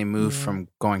like when they move Yeah. from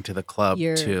going to the club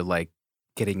You're- to like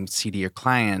getting seedier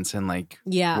clients and like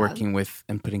yeah. working with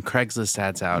and putting Craigslist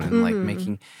ads out and like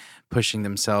Mhm. pushing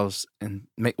themselves and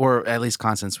or at least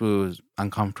Constance Wu is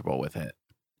uncomfortable with it,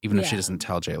 even if she Yeah. doesn't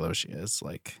tell J-Lo she is.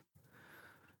 Like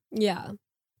Yeah.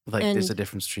 there's a And-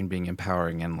 difference between being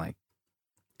empowering and like,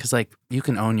 because like you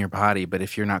can own your body, but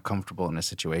if you're not comfortable in a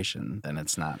situation, then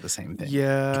it's not the same thing.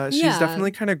 Yeah, she's Yeah.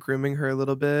 definitely kind of grooming her a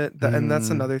little bit. And that's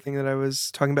Mm. another thing that I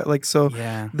was talking about. Like, so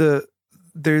Yeah.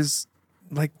 there's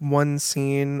like one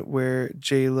scene where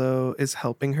J-Lo is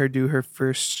helping her do her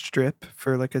first strip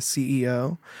for like a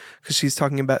CEO, because she's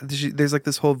talking about there's like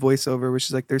this whole voiceover where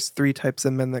she's like, there's 3 types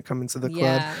of men that come into the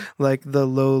club, Yeah. like the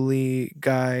lowly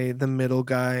guy, the middle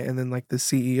guy, and then like the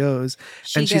CEOs.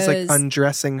 She And she's like goes,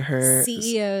 undressing her.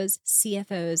 CEOs,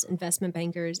 CFOs, investment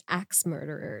bankers, axe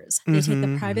murderers. They take the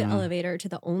Mhm. private Mhm. elevator to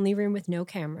the only room with no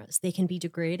cameras. They can be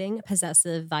degrading,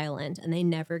 possessive, violent, and they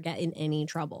never get in any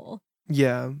trouble.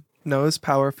 Yeah. No, it's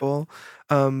powerful.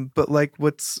 But like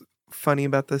what's funny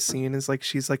about this scene is like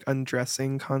she's like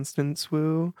undressing Constance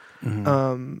Wu.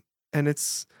 Mhm. And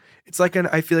it's like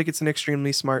I feel like it's an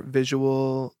extremely smart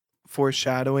visual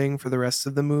foreshadowing for the rest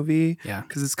of the movie, Yeah.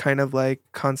 because it's kind of like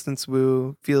Constance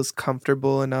Wu feels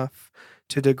comfortable enough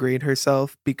to degrade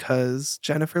herself because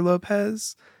Jennifer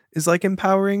Lopez is like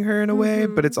empowering her in a way,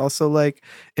 but Mhm. it's also like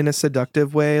in a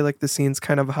seductive way. Like the scene's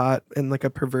kind of hot in like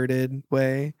a perverted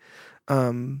way.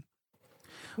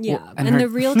 Yeah. and and her- the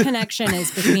real connection is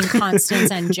between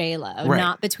Constance and J-Lo, Right.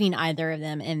 not between either of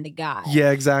them and the guy.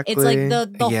 Yeah, exactly. It's like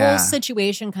the Yeah. whole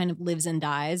situation kind of lives and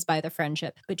dies by the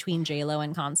friendship between J-Lo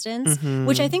and Constance,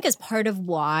 which I Mhm. think is part of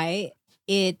why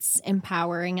it's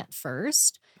empowering at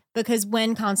first. Because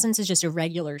when Constance is just a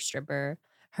regular stripper,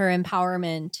 her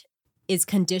empowerment is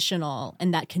conditional,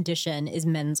 and that condition is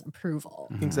men's approval,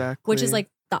 Mhm. Exactly. which is like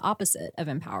the opposite of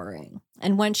empowering.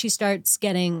 And when she starts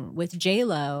getting with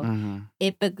J-Lo,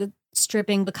 Mhm.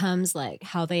 stripping becomes like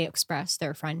how they express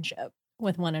their friendship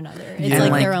with one another. It's Yeah.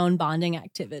 like And, their own bonding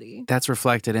activity. That's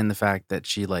reflected in the fact that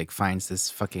she like finds this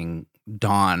fucking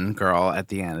Dawn girl at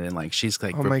the end, and like she's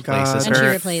like Oh my replaces god, And she her,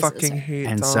 I replaces fucking her. hate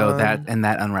and Dawn. so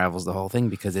that unravels the whole thing,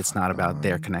 because it's not about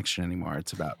their Dawn. connection anymore.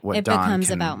 It's about what It Dawn becomes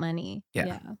can, about money. yeah.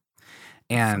 Yeah.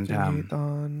 and Fucking hate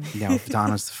Dawn. yeah,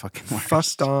 Dawn was the fucking worst. Fuck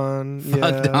Dawn. Fuck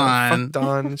Yeah. Dawn. Fuck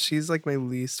Dawn. She's like my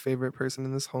least favorite person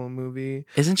in this whole movie.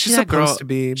 Isn't she She's that girl? supposed to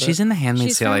be. But She's in The Handmaid's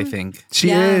She's Tale, I from- think. she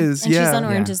Yeah, is. And yeah. she's on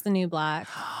Orange Yeah. is the New Black.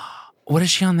 What is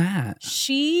she on that?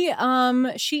 She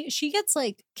gets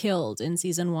like killed in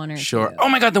season 1 or 2. Sure. Oh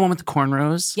my god, the one with the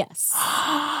cornrows. Yes.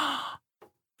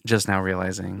 Just now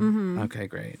realizing. Mhm. Okay,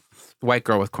 great. White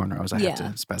girl with cornrows. I have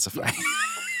Yeah. to specify.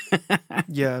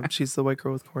 Yeah, she's the white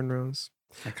girl with cornrows.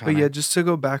 But Iconic. yeah, just to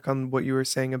go back on what you were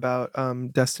saying about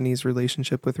Destiny's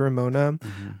relationship with Ramona,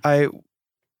 Mhm.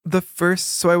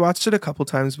 So I watched it a couple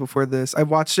times before this. I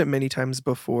watched it many times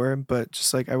before, but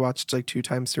just like I watched like 2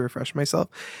 times to refresh myself.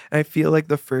 And I feel like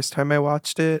the first time I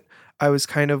watched it, I was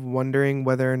kind of wondering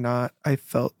whether or not I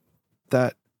felt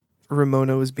that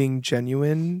Ramona was being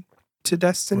genuine to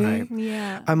Destiny. Right.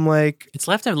 Yeah. I'm like, It's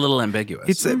left a little ambiguous.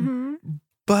 It's a- Mhm.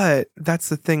 but that's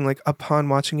the thing. Like upon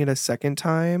watching it a second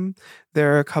time,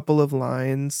 there are a couple of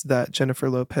lines that Jennifer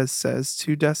Lopez says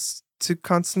to to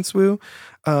Constance Wu,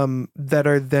 that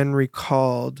are then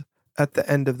recalled at the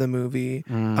end of the movie.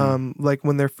 Like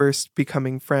when they're first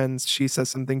becoming friends, she says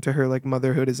something to her like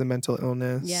motherhood is a mental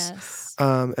illness. Yes.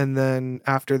 And then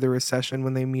after the recession,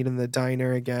 when they meet in the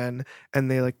diner again and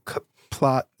they like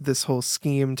plot this whole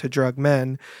scheme to drug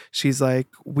men, she's like,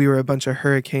 we were a bunch of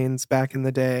hurricanes back in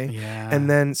the day. Yeah. And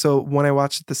then so when I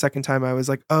watched it the second time, I was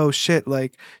like, oh shit,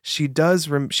 like she does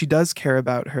care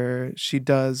about her. She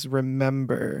does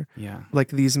remember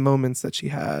like these moments that she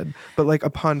had. But like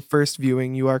upon first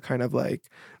viewing, you are kind of like,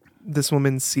 this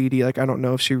woman's seedy. Like I don't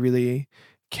know if she really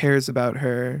cares about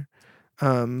her.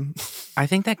 I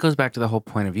think that goes back to the whole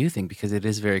point of view thing, because it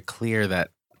is very clear that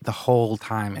the whole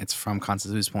time it's from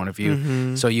Constance Wu's point of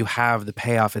view. So you have the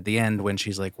payoff at the end when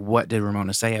she's like, what did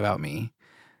Ramona say about me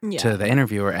to the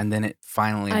interviewer? And then it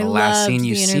finally, in the last scene,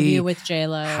 you see with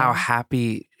J-Lo. how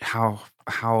happy, how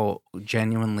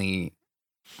genuinely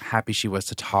happy she was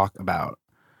to talk about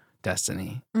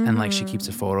Destiny. And like she keeps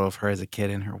a photo of her as a kid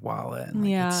in her wallet. And,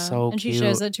 like, it's so and cute. she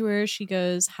shows it to her. She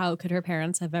goes, how could her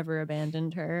parents have ever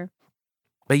abandoned her?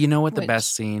 But you know what the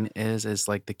best scene is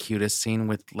like the cutest scene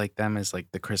with like them is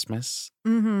like the Christmas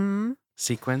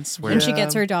sequence where and she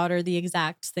gets her daughter the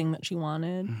exact thing that she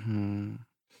wanted.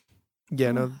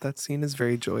 Yeah, no, that scene is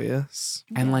very joyous.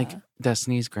 And like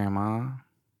Destiny's grandma.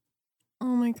 Oh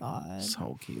my God.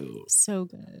 So cute. So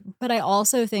good. But I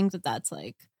also think that that's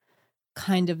like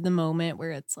kind of the moment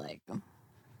where it's like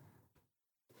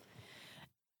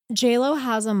J-Lo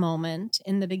has a moment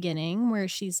in the beginning where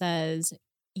she says,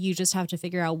 you just have to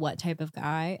figure out what type of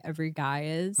guy every guy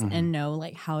is and know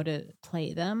like how to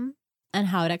play them and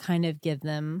how to kind of give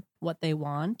them what they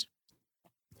want.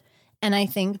 And I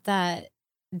think that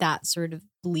that sort of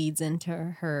bleeds into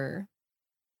her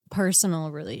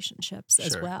personal relationships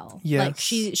as well. Yes. Like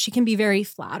she can be very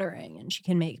flattering and she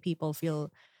can make people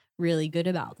feel really good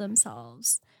about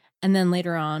themselves. And then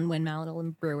later on, when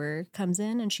Madeline Brewer comes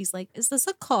in and she's like, is this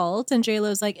a cult? And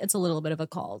J-Lo's like, it's a little bit of a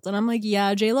cult. And I'm like,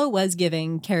 yeah, J-Lo was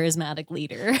giving charismatic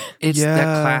leader. It's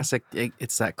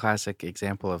that classic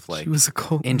example of like she was a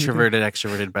cult introverted,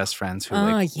 extroverted best friends who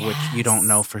which you don't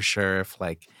know for sure if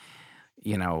like,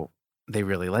 you know, they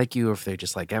really like you or if they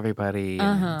just like everybody.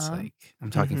 And it's like,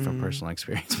 I'm talking from personal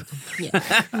experience.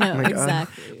 Yeah, no,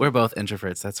 exactly. We're both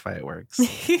introverts. That's why it works.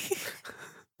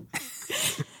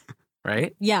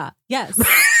 Right? Yeah. Yes.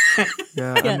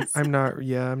 Yeah. Yes. I'm not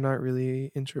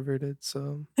really introverted,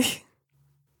 so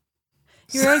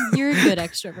you're a good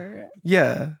extrovert.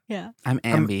 Yeah. Yeah. I'm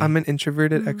ambi. I'm an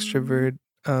introverted extrovert,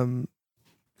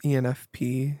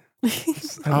 ENFP.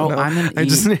 I'm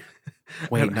an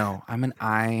Wait, no. I'm an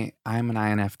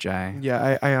INFJ.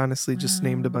 Yeah, I honestly just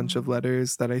named a bunch of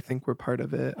letters that I think were part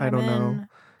of it. I don't know.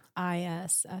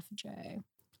 ISFJ.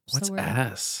 What's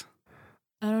S?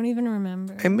 I don't even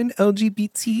remember. I'm an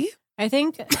LGBT. I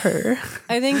think her.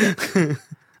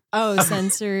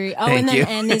 Sensory. Oh, Thank and then you.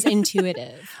 N is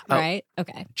intuitive, right?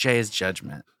 Okay. J is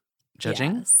judgment.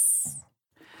 Judging? Yes.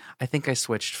 I think I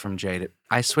switched from P to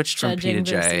Judging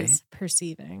J. versus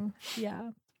perceiving. Yeah.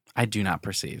 I do not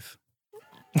perceive.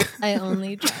 I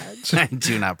only judge. I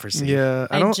do not perceive. Yeah,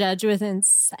 I judge within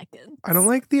seconds. I don't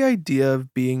like the idea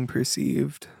of being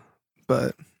perceived,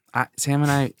 but Sam,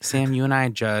 you and I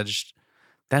judged.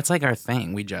 That's like our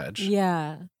thing. We judge.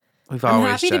 Yeah. We've I'm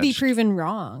always happy judged. to be proven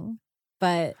wrong,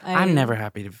 but I'm never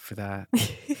happy for that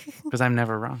because I'm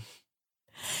never wrong.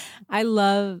 I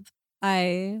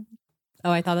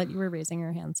thought that you were raising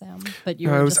your hand, Sam, but you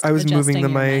were I was moving the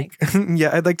mic.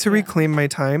 Yeah, I'd like to reclaim my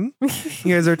time.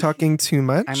 You guys are talking too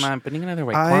much. I'm putting another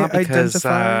white claw because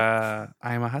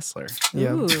I'm a hustler.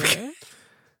 Yeah.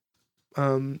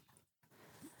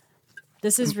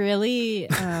 This is really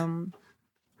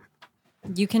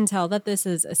you can tell that this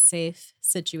is a safe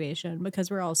situation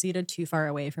because we're all seated too far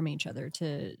away from each other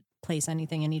to place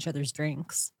anything in each other's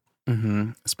drinks.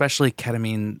 Mm-hmm. Especially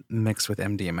ketamine mixed with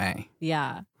MDMA.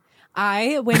 Yeah.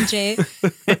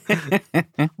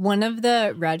 One of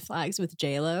the red flags with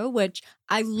J-Lo, which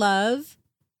I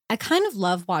kind of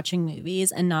love watching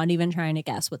movies and not even trying to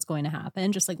guess what's going to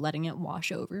happen, just like letting it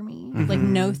wash over me. Mm-hmm. Like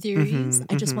no theories.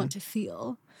 I just want to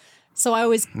feel. So I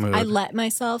let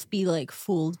myself be like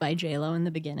fooled by J-Lo in the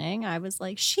beginning. I was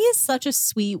like, she is such a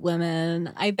sweet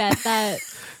woman. I bet that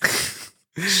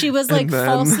she was like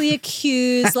falsely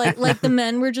accused. Like the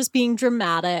men were just being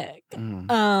dramatic.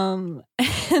 And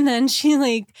then she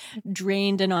like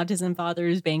drained an autism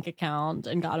father's bank account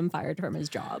and got him fired from his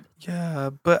job. Yeah,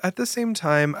 but at the same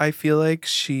time, I feel like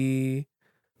she,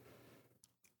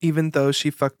 even though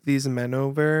she fucked these men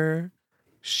over,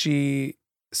 she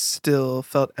still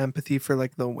felt empathy for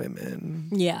like the women.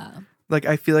 Yeah. Like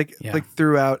I feel like Yeah. like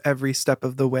throughout every step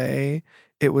of the way,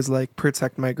 it was like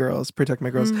protect my girls, protect my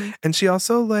girls. Mhm. And she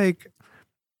also like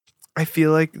I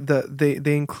feel like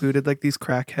they included like these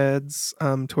crackheads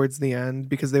towards the end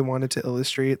because they wanted to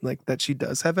illustrate like that she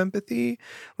does have empathy.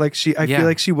 Like I Yeah. feel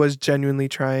like she was genuinely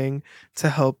trying to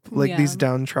help like these Yeah.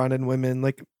 downtrodden women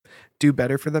like do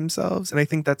better for themselves. And I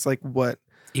think that's like what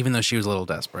Even though she was a little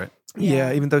desperate.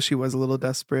 yeah, even though she was a little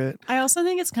desperate. I also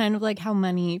think it's kind of like how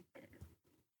money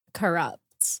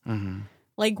corrupts. Hmm.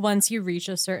 Like once you reach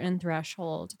a certain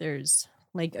threshold, there's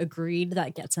like a greed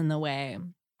that gets in the way.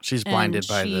 She's blinded And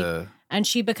by she- the. And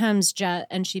she becomes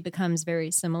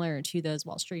very similar to those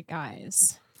Wall Street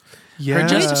guys. Yeah. Her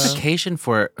justification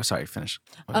for. Oh, sorry, finish.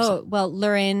 What is Oh, well,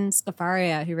 Lorraine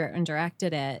Scafaria, who wrote and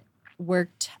directed it,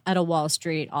 worked at a Wall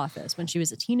Street office when she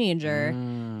was a it? teenager,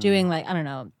 doing like, I don't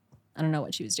know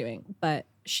what she was doing, but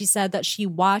she said that she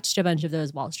watched a bunch of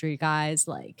those Wall Street guys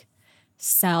like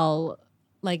sell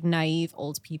like naive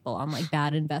old people on like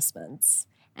bad investments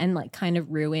and like kind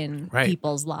of ruin Right.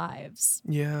 people's lives.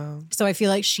 Yeah. So I feel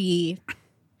like she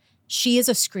is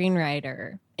a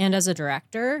screenwriter and as a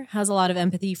director has a lot of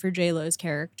empathy for J-Lo's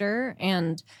character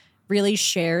and really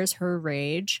shares her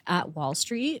rage at Wall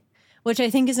Street, which I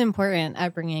think is important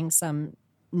at bringing some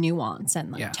nuance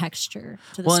and like Yeah. texture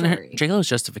to the Well, and story. J-Lo's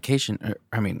justification,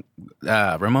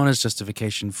 Ramona's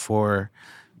justification for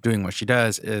doing what she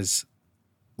does is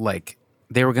like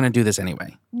they were going to do this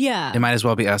anyway. Yeah. It might as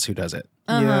well be us who does it.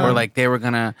 Yeah. Or like they were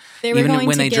going to, They were even going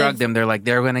when to they give- drugged them, they're like,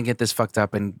 they're going to get this fucked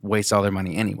up and waste all their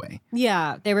money anyway.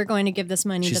 Yeah, they were going to give this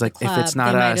money She's to like, the if club. it's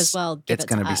not they might us, as well give it's it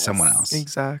going to to be us. someone else.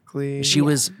 Exactly. She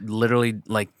was literally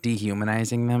like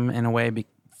dehumanizing them in a way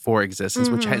for existence,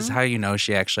 which is how you know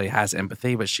she actually has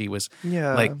empathy, but she was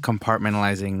yeah. like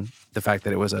compartmentalizing the fact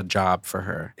that it was a job for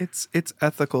her. it's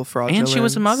ethical fraudulence. And she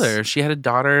was a mother. She had a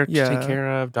daughter to Yeah. take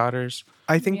care of, daughters.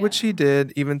 I think what she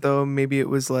did, even though maybe it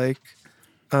was like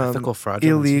Ethical fraudulence.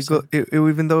 you illegal, said?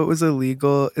 even though it was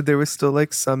illegal, there was still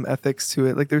like some ethics to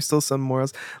it. Like there's still some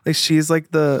morals. Like she's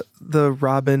like the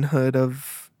Robin Hood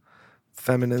of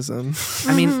feminism.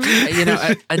 I mean, you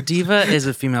know, a diva is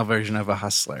a female version of a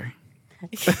hustler.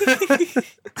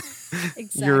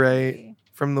 Exactly. You're right.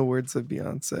 From the words of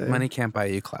Beyonce. Money can't buy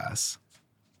you class.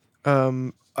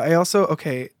 I also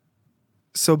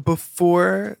so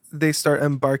before they start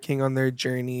embarking on their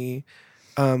journey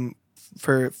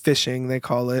for fishing, they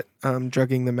call it,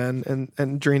 drugging the men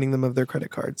and draining them of their credit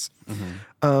cards.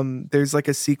 There's like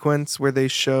a sequence where they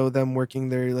show them working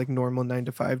their like normal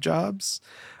 9-to-5 jobs.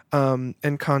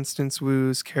 And Constance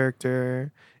Wu's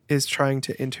character is trying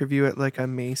to interview at like a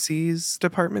Macy's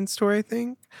department store, I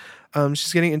think.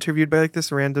 She's getting interviewed by like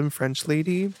this random French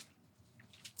lady.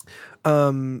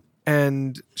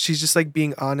 And she's just like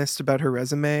being honest about her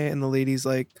resume. And the lady's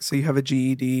like, so you have a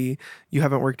GED, you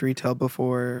haven't worked retail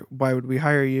before. Why would we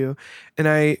hire you? And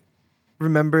I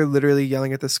remember literally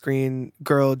yelling at the screen,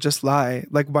 girl, just lie.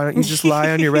 Like, why don't you just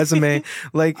lie on your resume?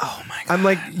 Like, Oh my God. I'm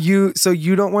like, so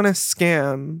you don't want to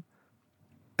scam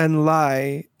and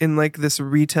lie in like this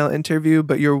retail interview,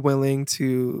 but you're willing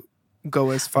to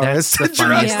go as far That's as the to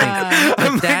funniest dress. thing. Yeah. But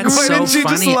I'm like, that's why so didn't you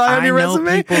just funny. lie on I your know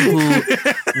resume? people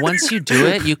who, once you do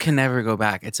it, you can never go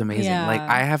back. It's amazing. Yeah. Like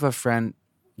I have a friend,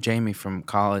 Jamie from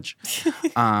college,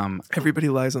 Everybody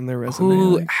lies on their resume.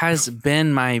 who like- has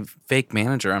been my fake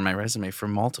manager on my resume for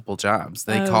multiple jobs.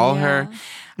 They Oh, call yeah. her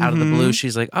out of the Mhm. blue.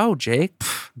 She's like, "Oh, Jake,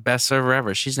 best server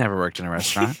ever." She's never worked in a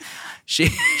restaurant.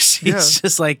 She's Yeah.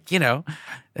 just like, you know,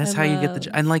 that's I how you get the love-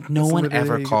 job. And like no That's one literally how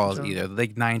ever you get the calls job. either.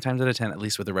 Like 9 times out of 10, at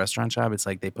least with a restaurant job, it's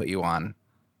like they put you on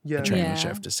yeah, a training Yeah.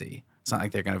 shift to see. It's not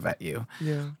like they're gonna vet you.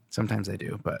 yeah. Sometimes they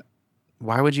do, but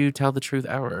why would you tell the truth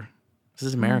ever? This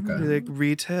is America. Mhm. Like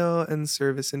retail and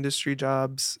service industry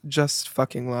jobs, just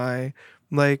fucking lie.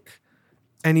 Like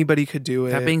anybody could do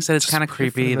it. That being said, it's Just kind of put your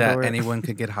foot creepy in the that door. anyone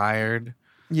could get hired.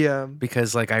 Yeah.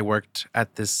 Because like I worked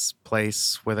at this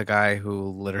place with a guy who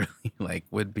literally like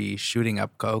would be shooting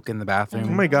up coke in the Oh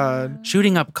bathroom. my God.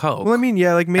 Shooting up coke Well, I mean,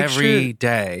 yeah, like make every sure,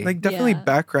 day. like definitely Yeah.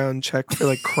 background check for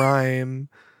like crime,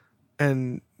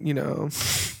 and you know,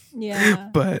 Yeah.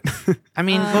 but I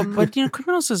mean, Um, but you know,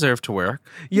 criminals deserve to work.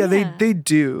 yeah, Yeah. they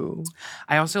do.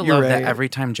 I also You're love that right. every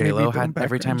time Maybe J-Lo don't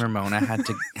every time background Ramona had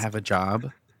to have a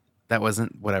job that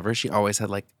wasn't whatever, she always had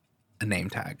like a name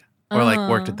tag. Or like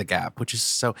worked Uh-huh. at the Gap, which is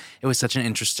so. It was such an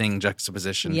interesting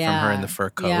juxtaposition from her in the fur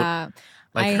coat, Yeah.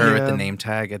 like her with the Yeah. name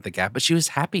tag at the Gap. But she was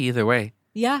happy either way.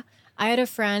 Yeah. I had a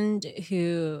friend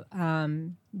who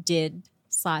did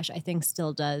 / I think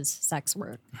still does sex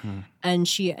work. Mhm. And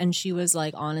she was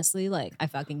like, honestly, like I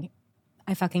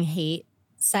fucking hate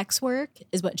sex work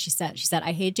is what she said. She said,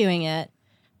 I hate doing it,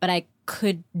 but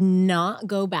could not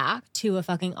go back to a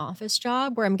fucking office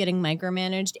job where I'm getting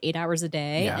micromanaged 8 hours a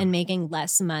day Yeah. and making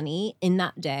less money in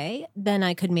that day than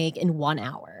I could make in 1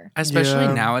 hour. Especially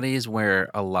Yeah. nowadays where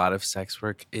a lot of sex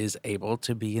work is able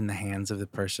to be in the hands of the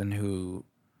person who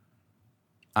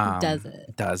Does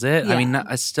it. Does it? I mean, Yeah.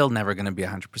 it's still never going to be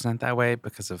 100% that way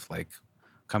because of like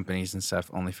companies and stuff,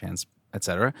 OnlyFans,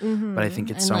 etc. But I think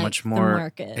it's And, so like, much the more.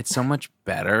 market. It's so much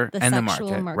better, The and the sexual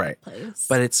market, right? marketplace.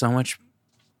 But it's so much.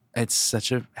 It's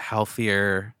such a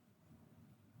healthier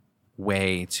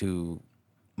way to,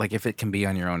 like, if it can be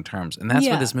on your own terms, and that's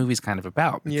Yeah. what this movie's kind of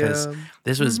about. Because Yeah.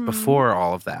 this was before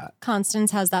all of that.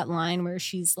 Constance has that line where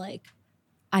she's like,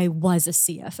 I was a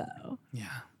CFO. Yeah.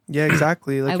 Yeah,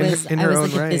 exactly. Like I was in her own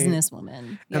like a right.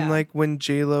 businesswoman. Yeah. And like when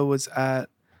J-Lo was at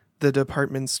the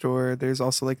department store, there's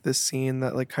also like this scene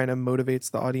that like kind of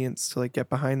motivates the audience to like get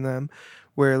behind them,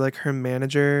 where like her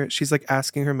manager, she's like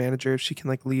asking her manager if she can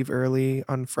like leave early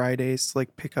on Fridays to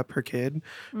like pick up her kid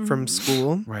from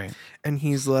school. Right. And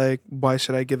he's like, why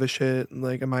should I give a shit?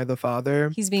 Like, am I the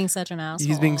father? He's being such an asshole.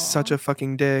 He's being such a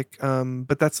fucking dick.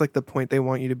 But that's like the point. They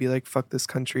want you to be like, fuck this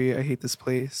country. I hate this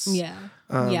place. Yeah.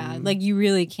 Yeah. Like you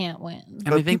really can't win. And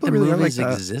But I think people the really are like movie's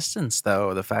that. existence,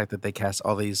 though, the fact that they cast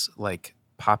all these like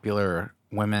popular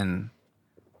women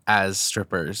as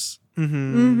strippers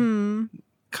Mm-hmm.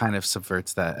 kind of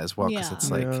subverts that as well, because Yeah. it's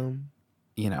like, Yeah.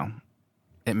 you know,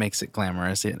 it makes it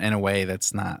glamorous in a way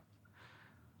that's not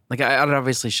like, it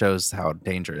obviously shows how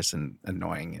dangerous and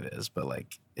annoying it is, but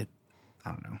like it,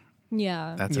 I don't know.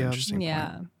 Yeah. That's an Yeah. interesting Yeah.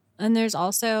 point. And there's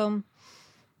also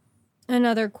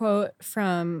another quote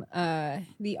from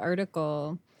the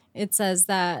article. It says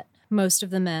that most of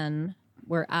the men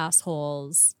were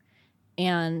assholes,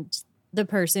 and the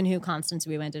person who Constance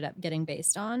Wu ended up getting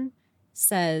based on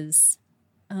says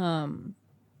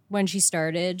when she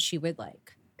started, she would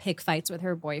like pick fights with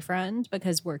her boyfriend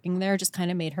because working there just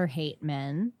kind of made her hate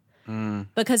men. Mm,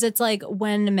 Because it's like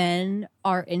when men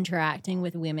are interacting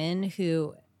with women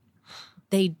who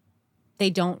they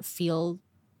don't feel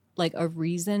like a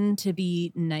reason to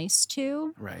be nice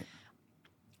to, right.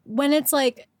 when it's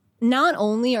like not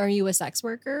only are you a sex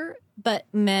worker, but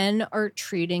men are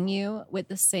treating you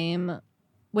with a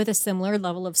similar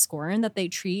level of scorn that they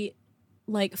treat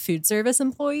like food service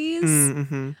employees.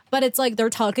 Mm-hmm. But it's like they're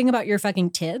talking about your fucking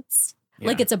tits.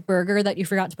 Like Yeah. it's a burger that you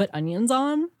forgot to put onions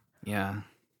on. Yeah.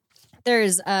 There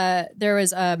was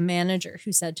a manager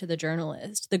who said to the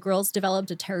journalist, "The girls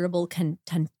developed a terrible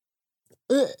contempt.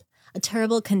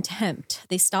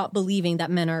 They stop believing that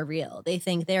men are real. They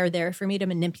think they are there for me to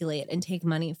manipulate and take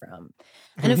money from."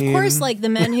 And of course, like the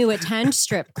men who attend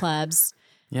strip clubs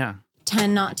Yeah.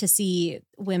 tend not to see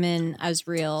women as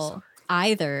real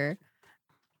either,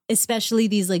 especially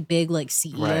these like big like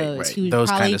CEOs Right. who Those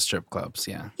probably, kind of strip clubs.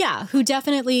 Yeah. yeah, who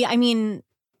definitely, I mean,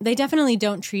 they definitely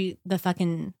don't treat the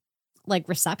fucking like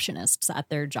receptionists at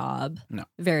their job No.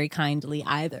 very kindly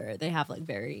either. They have like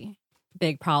very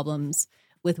big problems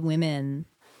with women.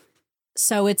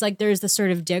 So it's like there's this sort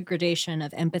of degradation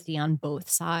of empathy on both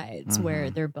sides where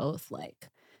they're both like,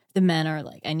 the men are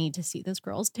like, I need to see this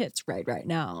girl's tits right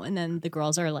now. And then the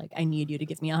girls are like, I need you to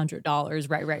give me $100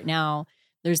 right now.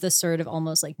 There's this sort of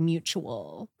almost like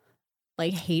mutual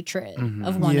like hatred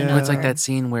of one Yeah. another. Well, it's like that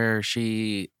scene where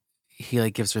he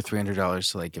like gives her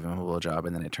 $300 to like give him a little job,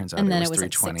 and then it turns out And then it it was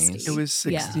was, like, $320s. 60. It was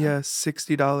Yeah.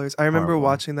 $60. I remember Horrible.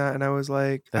 watching that and I was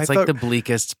like, That's I like thought, the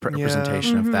bleakest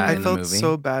representation of Mhm. that I in the felt movie.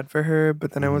 so bad for her,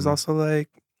 but then I was Mhm. also like,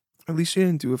 at least she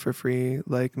didn't do it for free,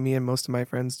 like me and most of my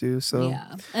friends do. So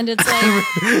Yeah. And it's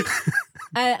like,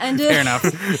 Fair enough.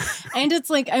 And it's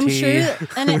like, I'm Tea. sure,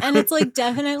 and it's like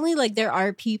definitely like there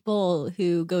are people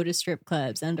who go to strip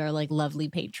clubs and are like lovely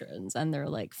patrons and they're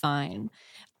like fine.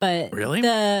 But Really?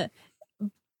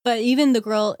 but even the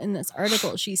girl in this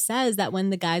article, she says that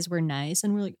when the guys were nice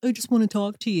and were like, I just want to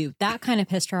talk to you, that kind of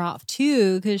pissed her off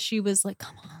too, because she was like,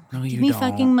 come on, No, give you me don't.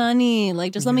 fucking money.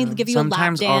 Like, just let me give you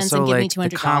Sometimes a lap dance also and give me like $200.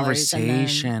 the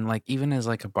conversation, like even as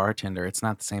like a bartender, it's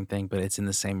not the same thing, but it's in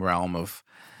the same realm of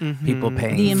people Mhm.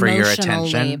 paying the for your emotional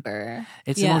attention. labor.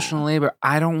 It's Yeah. emotional labor.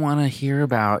 I don't want to hear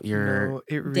about your. No,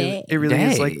 it day. really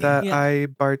is like Day. that. Yeah. I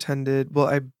bartended. Well,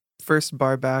 I first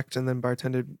bar backed and then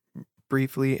bartended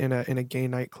briefly in a gay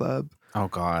nightclub, Oh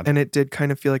God, and it did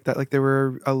kind of feel like that. Like there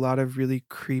were a lot of really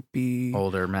creepy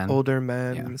older men. older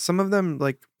men. Yeah. Some of them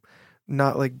like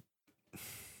not like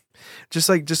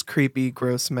just creepy,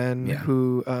 gross men Yeah.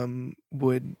 who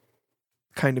would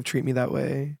kind of treat me that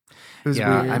way. It was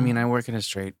Yeah, weird. I mean, I work in a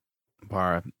straight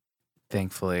bar.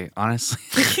 Thankfully, honestly,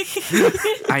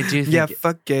 I do think. yeah,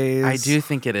 fuck gays. I do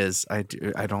think it is. I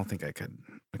do. I don't think I could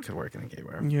work in a gay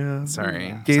bar. Yeah.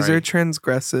 Sorry. Gays Sorry. are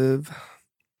transgressive.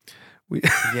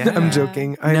 Yeah. I'm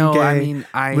joking. I'm no, gay. I mean,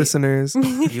 Listeners.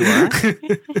 You are?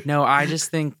 No, I just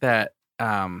think that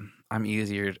I'm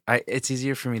easier. It's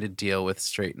easier for me to deal with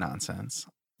straight nonsense.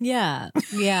 Yeah.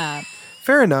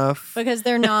 Fair enough. Because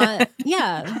they're not.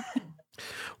 Yeah.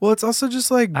 Well, it's also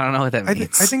just like I don't know what that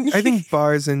means. I think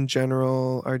bars in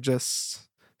general are just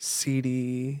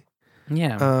seedy,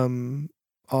 yeah.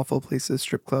 awful places.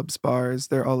 Strip clubs, bars,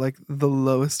 they're all like the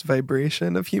lowest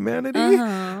vibration of humanity.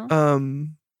 Uh-huh.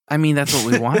 I mean, that's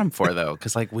what we want them for, though,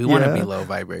 because like we want to be Yeah. low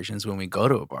vibrations when we go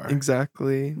to a bar.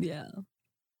 Exactly.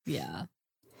 Yeah.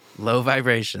 Low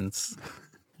vibrations.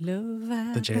 Low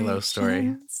vibrations. The J-Lo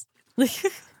story.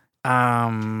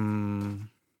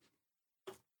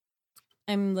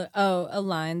 A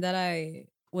line that I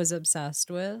was obsessed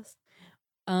with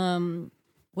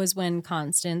was when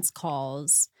Constance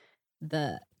calls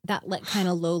that like kind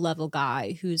of low level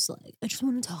guy who's like, I just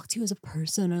want to talk to you as a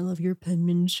person. I love your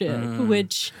penmanship.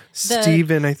 Which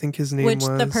Steven, I think his name was.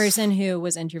 the person who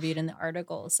was interviewed in the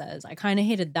article says, I kind of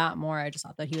hated that more. I just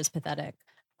thought that he was pathetic.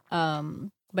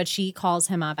 But she calls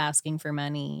him up asking for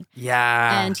money.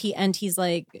 Yeah. And he's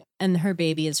like, and her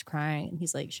baby is crying. And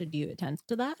he's like, should you attend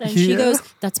to that? And she goes,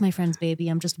 that's my friend's baby.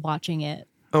 I'm just watching it.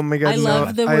 Oh my God. I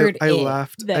love the word I it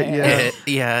laughed. there.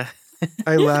 Yeah.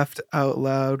 I laughed out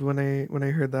loud when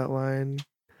I heard that line.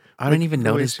 I didn't even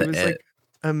the way notice she that. was like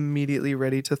immediately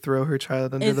ready to throw her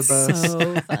child under the bus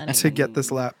So funny. to get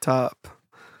this laptop.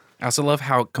 I also love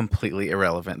how completely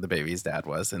irrelevant the baby's dad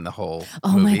was in the whole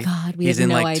Oh movie. my God. We He's had in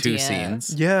no like idea. 2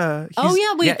 scenes. Yeah. Oh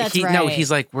yeah, wait, that's right. No,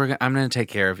 he's like, I'm gonna take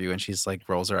care of you, and she's like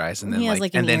rolls her eyes, and then He has,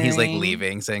 like, and an then he's like earring.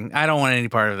 leaving, saying, I don't want any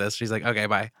part of this. She's like, okay,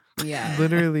 bye. Yeah.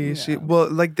 Literally, she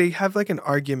like they have like an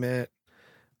argument.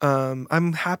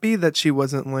 I'm happy that she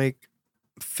wasn't like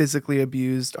physically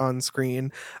abused on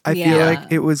screen. I feel Yeah.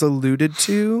 like it was alluded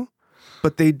to,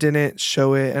 but they didn't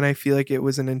show it, and I feel like it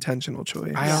was an intentional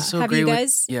choice. I also Have agree you with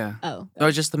guys? yeah. Oh.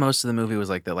 No, just the most of the movie was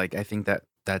like that. Like I think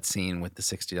that scene with the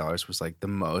 $60 was like the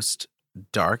most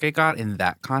dark it got in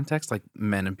that context, like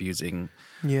men abusing.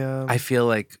 Yeah. I feel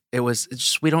like it's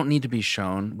just we don't need to be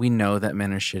shown. We know that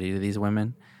men are shitty to these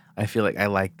women. I feel like I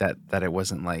like that it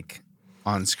wasn't like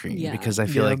on screen Yeah. because I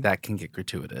feel Yeah. like that can get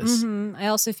gratuitous. Mhm. I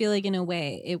also feel like in a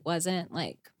way it wasn't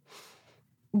like,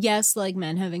 yes, like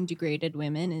men having degraded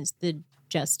women is the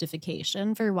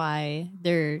justification for why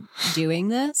they're doing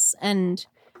this, and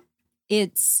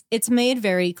it's made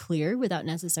very clear without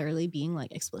necessarily being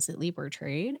like explicitly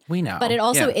portrayed. We know, But it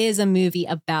also yeah. is a movie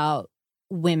about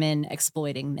women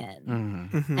exploiting men.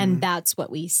 Mhm. Mhm. And that's what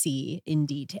we see in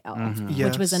detail, Mhm.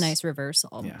 which was a Yes. nice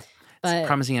reversal. Yeah. But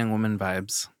Promising Young Woman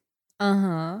vibes.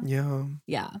 uh-huh. yeah.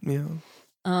 Yeah. Yeah.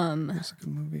 It's a good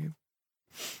movie.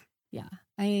 Yeah.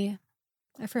 I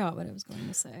forgot what I was going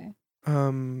to say.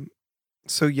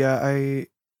 So yeah,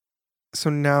 so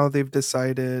now they've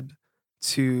decided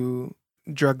to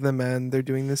drug the men. They're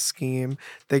doing this scheme.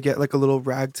 They get like a little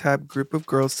ragtag group of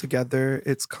girls together.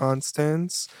 It's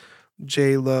Constance,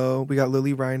 J-Lo. We got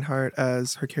Lily Reinhart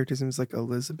as her character's name is like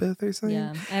Elizabeth or something.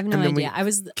 Yeah. I have no And then idea. I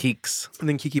was Keeks. And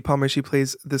then Kiki Palmer, she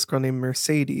plays this girl named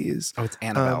Mercedes. Oh, it's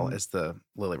Annabelle Um, is the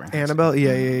Lily Reinhardt. Annabelle,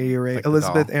 yeah, you're right. Like the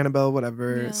Elizabeth, doll. Annabelle,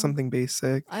 whatever, Yeah. something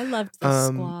basic. I loved the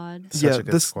squad. Such yeah, a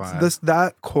good this squad.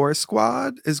 that core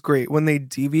squad is great. When they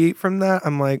deviate from that,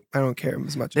 I'm like, I don't care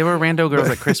as much. They were rando girls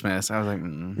But- at Christmas. I was like,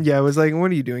 Yeah, I was like,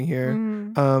 what are you doing here?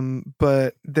 Mhm.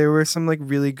 But there were some like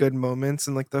really good moments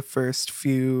in like the first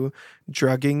few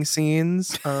drugging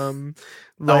scenes. oh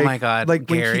my God, like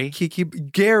when Gary.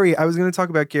 Gary, I was going to talk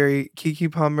about Gary, Kiki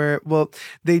Palmer. Well,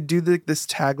 they do this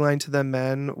tagline to the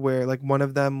men where like one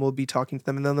of them will be talking to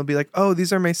them and then they'll be like, oh,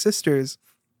 these are my sisters.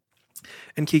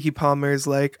 And Kiki Palmer is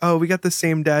like, oh, we got the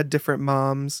same dad, different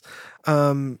moms.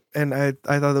 And I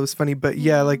thought that was funny. But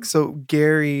yeah, like, so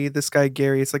Gary, this guy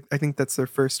Gary, it's like, I think that's their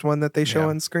first one that they show Yeah.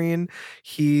 on screen.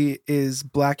 He is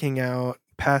blacking out,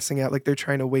 passing out, like they're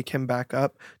trying to wake him back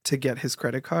up to get his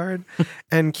credit card.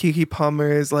 And Kiki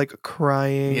Palmer is like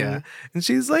crying. Yeah. And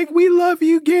she's like, we love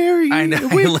you, Gary. I know,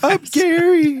 I Wake love up, it.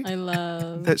 Gary. I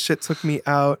love That shit took me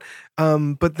out.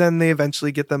 But then they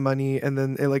eventually get the money and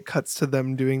then it like cuts to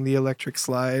them doing the electric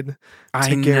slide I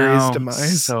to Gary's know.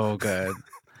 demise. So good.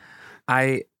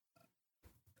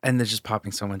 And they're just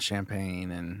popping so much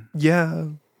champagne, and Yeah.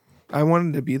 I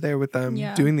wanted to be there with them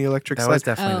Yeah. doing the electric that slide. was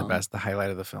definitely Oh. the best, the highlight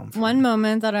of the film. for one me.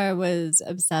 moment that I was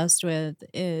obsessed with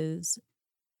is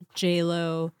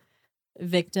J-Lo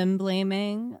victim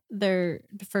blaming their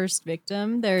first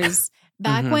victim. There's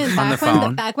back Mhm. when On back the when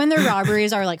phone. back when their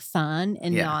robberies are like fun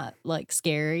and Yeah. not like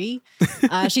scary.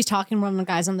 She's talking to one of the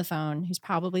guys on the phone who's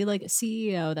probably like a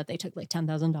CEO that they took like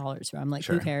 $10,000 from. Like,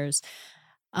 Sure. who cares?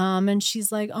 And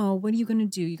she's like, oh, what are you going to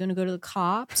do? You going to go to the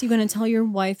cops? You going to tell your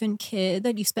wife and kid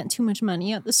that you spent too much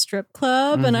money at the strip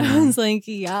club? And I was like,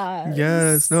 yes.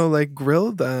 Yes. No, like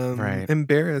grill them. Right.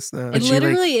 Embarrass them. It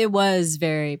literally, it was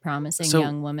very promising So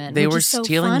young woman. they which were is so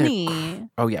stealing their funny.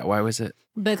 Oh, yeah. Why was it?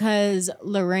 Because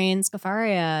Lorraine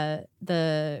Scafaria,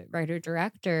 the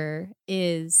writer-director,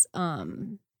 is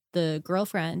the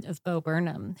girlfriend of Bo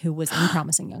Burnham, who was in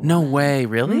Promising Young No Woman. way.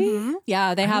 Really? Mhm.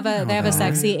 Yeah, they have didn't a know they have a that.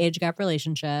 sexy age gap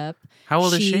relationship. How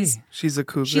old is She's- she? She's a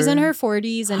cougar. She's in her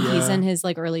 40s and he's Yeah. in his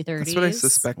like early 30s. That's what I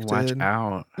suspected. Watch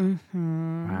out.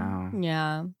 Mm-hmm. Wow.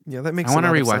 Yeah. Yeah, that makes I want to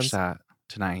a lot of rewatch sense. that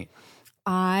tonight.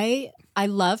 I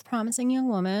love Promising Young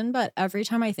Woman, but every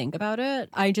time I think about it,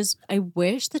 I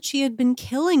wish that she had been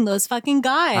killing those fucking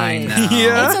guys. I know.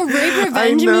 Yeah. It's a rape I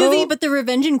revenge know. movie, but the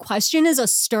revenge in question is a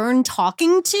stern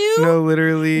talking to. No,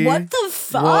 literally. What the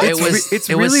fuck? Well, It was it's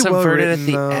it really was well subverted written, at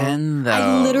the though. end, though.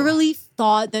 I literally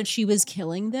thought that she was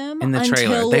killing them in the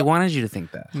trailer. until They wanted you to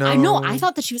think that. No. I know. I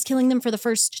thought that she was killing them for the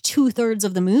first 2/3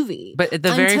 of the movie. But at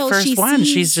the very Until first she one,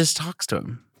 she sees- just talks to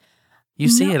him. You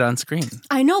see No. it on screen.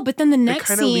 I know, but then the next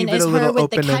kinda scene leave it is a her little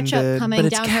with the ketchup open-ended. coming But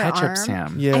it's down her ketchup, arm.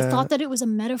 Sam. Yeah. I thought that it was a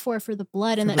metaphor for the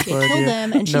blood and that she blood, killed yeah.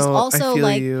 them. And she's No, I also feel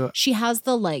like, you. she has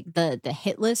the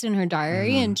hit list in her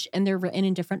diary and they're written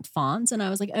in different fonts. And I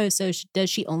was like, oh, so does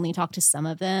she only talk to some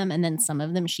of them and then some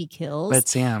of them she kills? But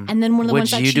Sam, And then one of the would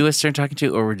ones that you she- do a stern talking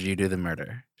to, or would you do the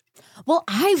murder? Well,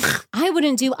 I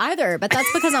wouldn't do either, but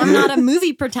that's because I'm not a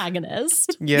movie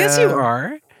protagonist. Yeah. Yes, you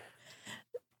are.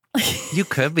 You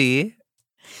could be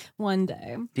One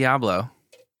day. Diablo.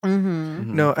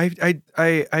 Mm-hmm. No,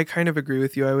 I kind of agree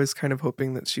with you. I was kind of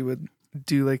hoping that she would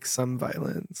do like some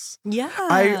violence. Yeah.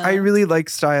 I really like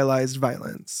stylized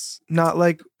violence, not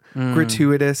like Mm.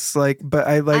 gratuitous. Like, but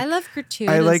I I like love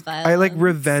gratuitous I like violence.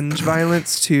 revenge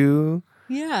violence too.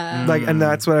 Yeah. Like, and Mm.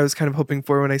 that's what I was kind of hoping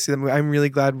for when I see them. I'm really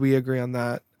glad we agree on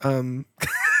that. Let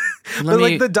But me-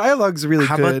 like the dialogue's really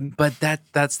how good. about, but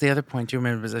that's the other point too.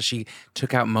 Remember, is that she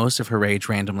took out most of her rage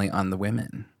randomly on the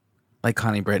women, like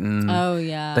Connie Britton, Oh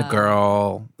yeah. the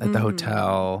girl at the Mhm.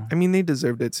 hotel. I mean, they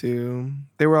deserved it too.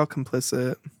 They were all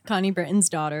complicit. Connie Britton's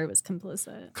daughter was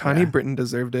complicit. Connie Yeah. Britton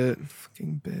deserved it.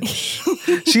 Fucking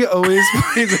bitch. She always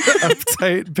plays an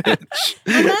uptight bitch.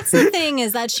 And that's the thing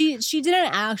is that she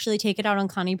didn't actually take it out on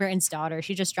Connie Britton's daughter.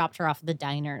 She just dropped her off at the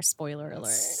diner. Spoiler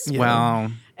alert. Yeah.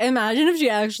 Well, Imagine if she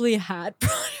actually had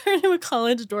brought her to a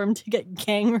college dorm to get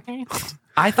gang raped.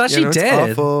 I thought You she know, it's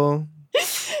did. awful.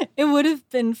 It would have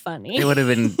been funny. It would have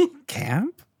been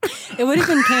camp. It would have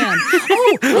been canned.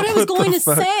 Oh, what I was What the going to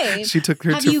fuck? say. She took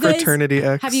her Have to you guys- fraternity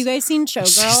X. Have you guys seen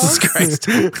Jesus Showgirls?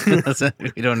 Christ! Listen,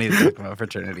 we don't need to talk about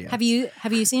fraternity. Yet. Have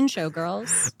you seen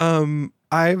Showgirls?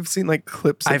 I've seen like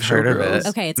clips. I've heard of it.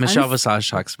 Okay, it's Michelle Visage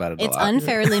talks about it a It's lot.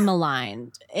 unfairly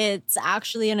maligned. It's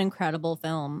actually an incredible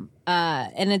film,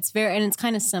 and it's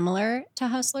kind of similar to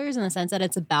Hustlers in the sense that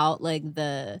it's about like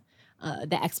the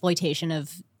exploitation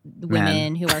of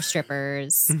women who are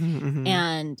strippers, Mhm.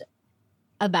 and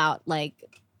about like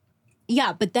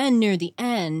but then near the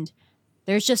end,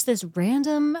 there's just this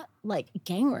random like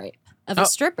gang rape of a Oh.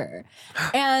 stripper,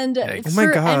 and Yikes. Oh my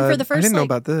god! and for the first I didn't know like,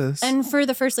 about this. and for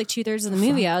the first like 2/3 of the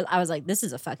movie, I was like, this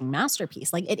is a fucking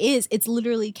masterpiece. Like it's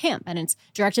literally camp. And it's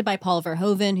directed by Paul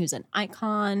Verhoeven, who's an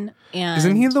icon. And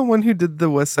Isn't he the one who did the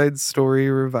West Side Story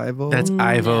revival? That's No.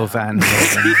 Ivo Van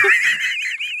Hoven.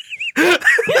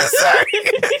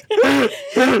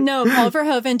 No, Paul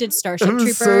Verhoeven did Starship I'm so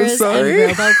Troopers sorry.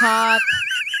 and RoboCop.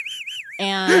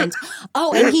 And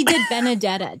he did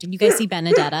Benedetta. Did you guys see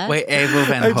Benedetta? Wait, Ivo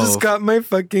Van I Hove. just got my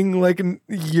fucking like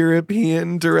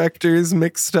European directors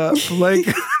mixed up, like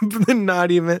not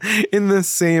even in the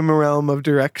same realm of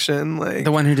direction. Like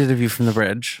the one who did A View from the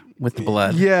Bridge with the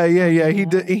blood. yeah.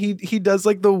 He does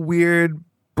like the weird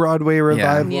Broadway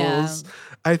revivals. Yeah.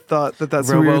 I thought that's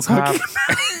what we were talking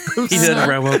RoboCop. He did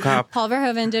RoboCop. Paul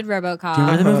Verhoeven did RoboCop. Do you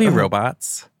remember the movie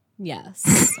Robots?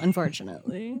 Yes,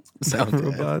 unfortunately. So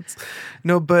good. robots.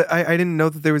 No, but I didn't know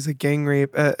that there was a gang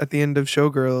rape at the end of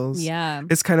Showgirls. Yeah.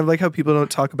 It's kind of like how people don't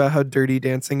talk about how Dirty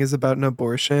Dancing is about an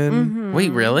abortion. Mhm. Wait,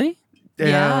 really?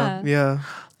 Yeah. Yeah.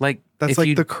 Like That's if like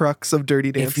you, the crux of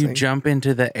Dirty Dancing. if you jump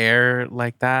into the air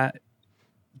like that,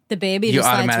 The baby you just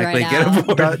slides automatically right get out.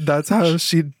 aborted. that's how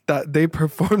they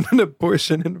performed an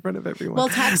abortion in front of everyone. Well,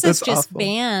 Texas That's just awful.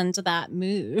 banned that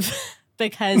move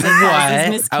because it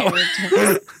causes What?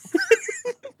 miscarriages.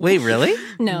 Wait, really?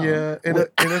 No. Yeah, in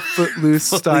a footloose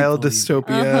style believe it.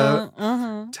 dystopia.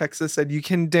 Uh-huh. Texas said you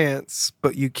can dance,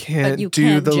 but you can't you do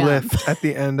can't the jump. lift at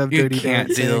the end of You Dirty can't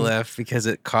Dancing. do the lift because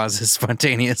it causes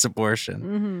spontaneous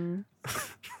abortion.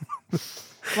 Mm-hmm.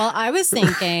 Well, I was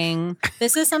thinking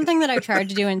this is something that I tried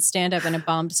to do in stand up and it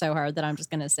bombed so hard that I'm just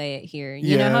going to to say it here.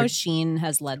 You know how Shein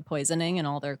has lead poisoning in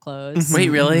all their clothes? Wait,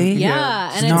 really?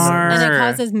 Yeah, and it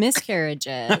causes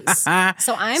miscarriages.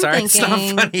 So I'm Sorry, thinking, it's not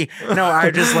funny. No,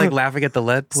 I'm just like laughing at the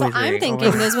lead poisoning. So I'm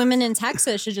thinking those women in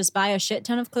Texas should just buy a shit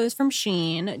ton of clothes from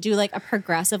Shein, do like a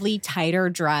progressively tighter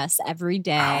dress every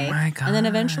day, Oh my God. and then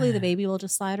eventually the baby will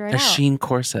just slide right a out. Shein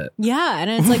corset. Yeah,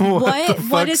 and it's like,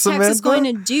 what is Texas Samantha? going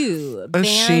to do? A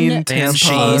Shein Ban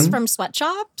clothes tampon. from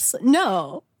sweatshops?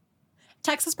 No.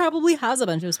 Texas probably has a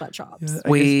bunch of sweatshops.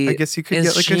 Yeah, I guess you could is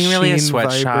get like Shein a really a Shein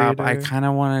sweatshop? I vibrator. kind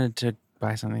of wanted to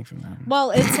buy something from them.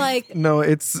 Well, it's like No,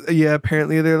 it's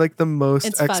apparently they're like the most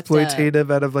It's fucked up.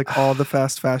 exploitative out of like all the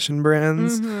fast fashion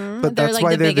brands. But they're that's like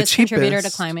why the they're the biggest contributor to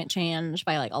cheapest. climate change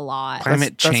by like a lot. Climate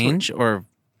that's what- change or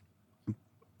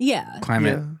Yeah.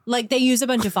 climate? Yeah. Like they use a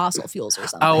bunch of fossil fuels or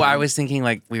something. Oh, I was thinking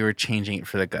like we were changing it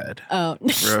for the good Oh.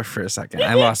 for a second.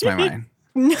 I lost my mind.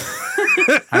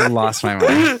 I lost my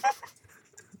mind.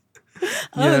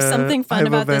 Yeah, Something fun Ivo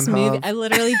about this Van movie. Hoff. I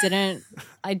literally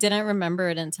didn't remember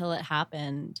it until it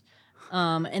happened.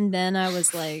 And then I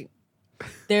was like,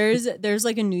 there's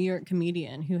like a New York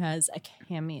comedian who has a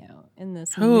cameo in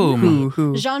this Who? movie.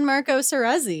 Who? Gianmarco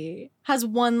Cerezi has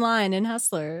one line in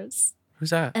Hustlers. Who's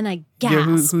that? And I gasped. Yeah,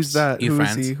 who's that? You Who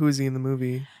is friends? he? Who is he in the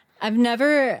movie? I've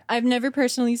never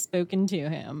personally spoken to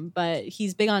him, but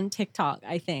he's big on TikTok,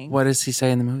 I think. What does he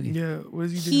say in the movie? Yeah, what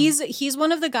is he doing? He's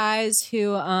one of the guys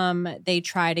who they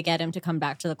try to get him to come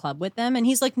back to the club with them, and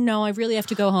he's like, "No, I really have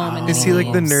to go home." And then Is he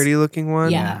like the leaves. nerdy looking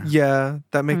one? Yeah. Yeah,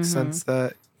 that makes Mhm. sense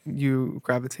that you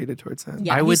gravitated towards him.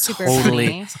 Yeah, I he's would super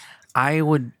totally- funny. I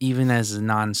would even as a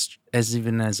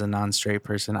non-straight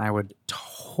person, I would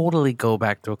totally go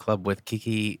back to a club with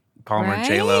Kiki Palmer, Right?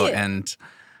 J-Lo, and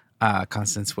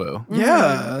Constance Wu.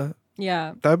 Yeah.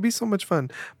 Yeah, That would be so much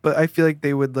fun. But I feel like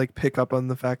they would like pick up on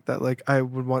the fact that like I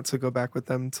would want to go back with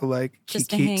them to like Just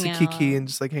to Kiki hang Kiki out. and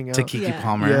just like hang out. To Kiki Yeah.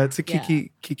 Palmer. Yeah, to Yeah.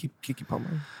 Kiki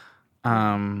Palmer.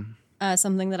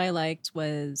 something that I liked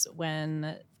was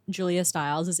when Julia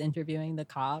Stiles is interviewing the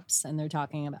cops, and they're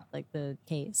talking about like the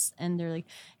case, and they're like,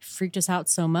 "It freaked us out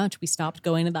so much, we stopped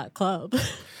going to that club."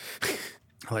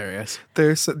 Hilarious.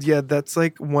 That's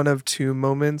like one of two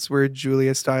moments where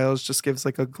Julia Stiles just gives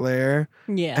like a glare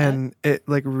Yeah, and it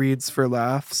like reads for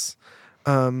laughs.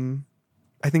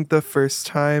 I think the first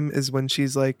time is when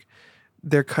she's like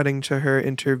they're cutting to her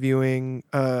interviewing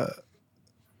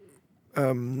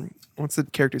what's the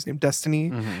character's name? Destiny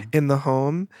Mhm. in the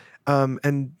home.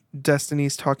 And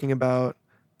Destiny's talking about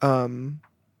the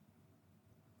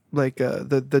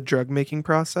drug making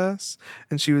process,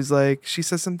 and she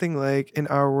says something like, in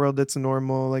our world it's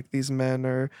normal, like these men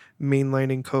are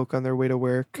mainlining coke on their way to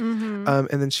work. Mhm.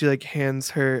 And then she like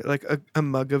hands her like a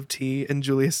mug of tea, and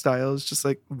Julia Stiles just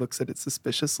like looks at it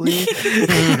suspiciously.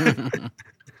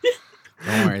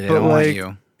 Don't worry, they But, don't want like,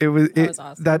 you. It was That was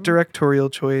awesome. that directorial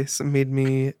choice made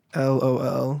me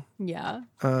LOL. yeah,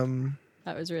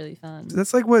 that was really fun.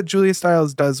 That's like what Julia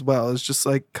Stiles does well, is just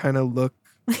like kind of look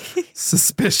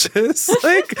suspicious.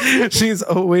 Like she's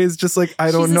always just like,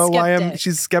 I don't She's a know why skeptic.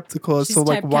 she's skeptical as She's to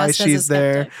like why typecast as a she's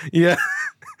there. skeptic. Yeah.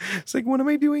 It's like, what am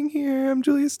I doing here? I'm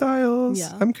Julia Stiles.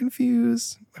 Yeah. I'm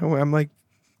confused. I'm like,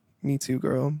 me too,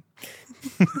 girl.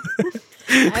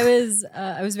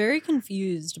 I was very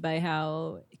confused by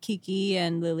how Kiki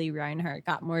and Lily Reinhart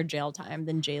got more jail time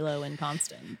than J-Lo and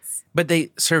Constance. But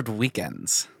they served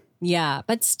weekends, Yeah,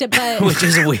 but which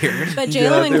is weird. but Yeah,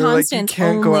 J-Lo and they were like, you Constance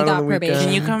can't go only out on got the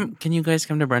weekend. probation. Can you guys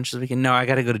come to brunch this weekend? No, I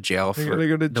got to go to jail for gotta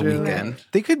go to the jail. weekend.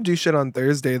 They could do shit on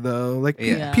Thursday though. Like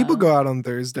Yeah. people go out on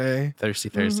Thursday. Thirsty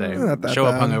Thursday. Mhm. Not that Show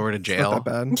up bad. hungover to It's jail. not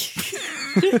that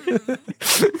bad.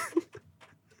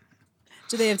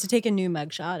 Do they have to take a new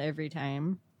mugshot every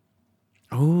time?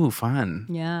 Ooh, fun.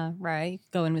 Yeah, right.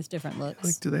 Go in with different looks.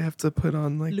 Like, do they have to put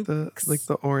on like Looks.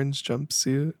 the orange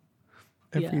jumpsuit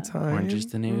every Yeah. time? Orange is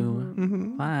the new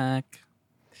Mhm. black.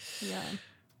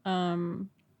 Yeah.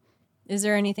 Is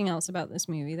there anything else about this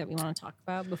movie that we want to talk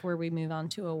about before we move on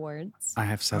to awards? I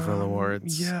have several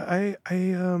awards. Yeah, I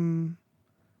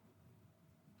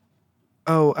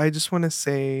Oh, I just want to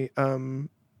say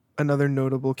another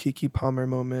notable Kiki Palmer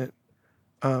moment.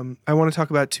 I want to talk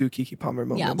about two Kiki Palmer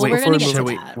moments. Yeah, well, we're before gonna we get move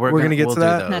to on. that. We're gonna get we'll to do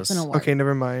that? those. That's an award. Okay,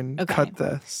 never mind. Okay. Cut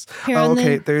this. Here Oh, on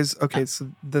okay. the-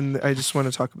 So then I just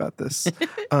want to talk about this.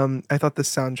 I thought the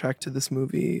soundtrack to this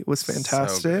movie was So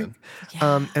fantastic. good.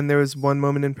 Yeah. And there was one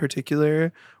moment in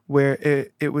particular where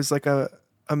it was like a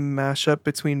mashup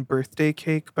between Birthday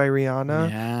Cake by Rihanna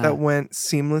Yeah. that went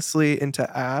seamlessly into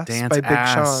Ass Dance by Big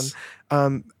Ass.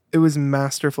 Sean. It was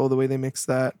masterful the way they mixed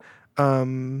that.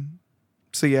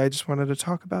 So yeah, I just wanted to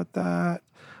talk about that.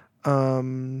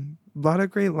 A lot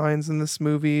of great lines in this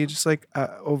movie. Just like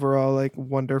overall, like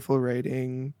wonderful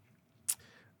writing.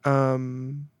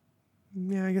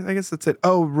 Yeah, I guess that's it.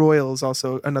 Oh, Royal is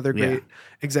also another Yeah. great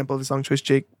example of a song choice.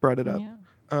 Jake brought it up.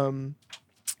 Yeah.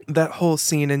 That whole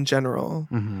scene in general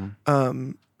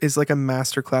is like a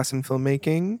masterclass in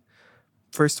filmmaking.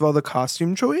 First of all, the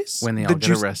costume choice. When they the all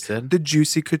get arrested. The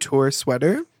Juicy Couture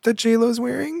sweater that J-Lo's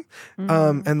wearing.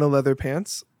 Mhm. And the leather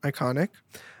pants. Iconic.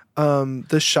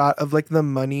 The shot of like the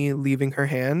money leaving her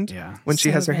hand Yeah. when she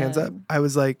So has her hands up. good. I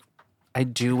was like, I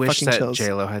do wish Fucking that chills.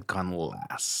 J-Lo had gone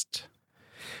last.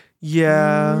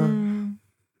 yeah. Mm.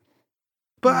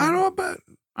 But I don't but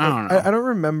I don't know. I don't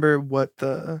remember what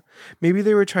maybe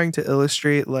they were trying to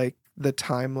illustrate like the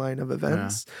timeline of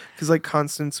events because like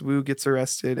Constance Wu gets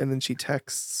arrested and then she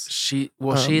texts.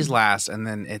 She's last, and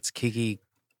then it's Kiki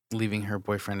leaving her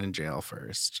boyfriend in jail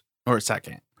first or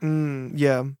second.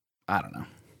 Yeah. I don't know.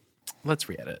 Let's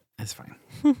re-edit. It's fine.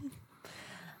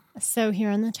 So here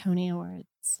on the Tony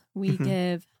Awards, we Mhm.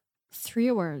 give 3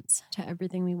 awards to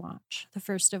everything we watch. The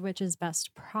first of which is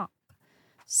best prop.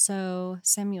 So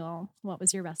Samuel, what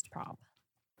was your best prop?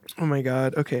 Oh my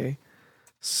god. Okay.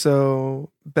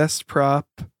 So best prop.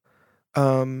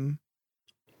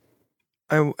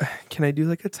 I can I do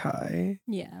like a tie?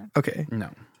 Yeah. Okay. No.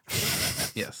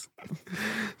 Yes.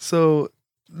 So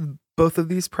both of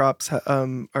these props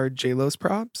are J-Lo's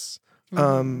props.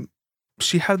 Mhm.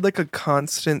 She had like a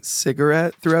constant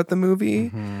cigarette throughout the movie.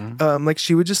 Mhm. Like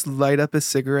she would just light up a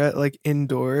cigarette like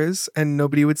indoors and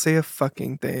nobody would say a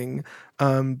fucking thing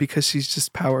because she's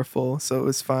just powerful, so it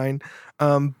was fine.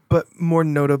 But more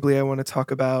notably I want to talk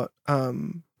about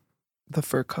the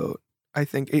fur coat. I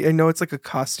think I know it's like a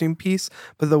costume piece,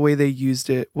 but the way they used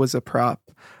it was a prop.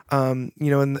 You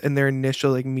know, in their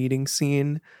initial like meeting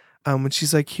scene, when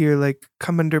she's like, "Here, like,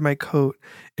 come under my coat,"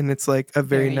 and it's like a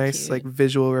very, Very nice cute. like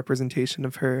visual representation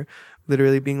of her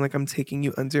literally being like, "I'm taking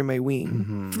you under my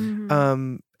wing." Mhm.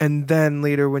 Mhm. And then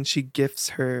later when she gifts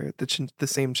her the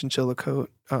same chinchilla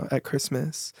coat at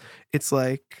Christmas, it's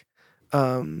like,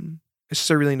 it's just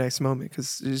a really nice moment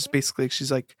because it's just basically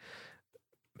she's like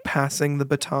passing the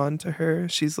baton to her.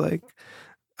 She's like,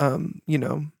 you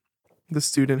know, the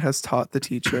student has taught the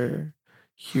teacher,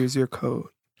 here's your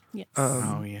coat. Yes.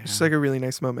 Oh, yeah. Just like a really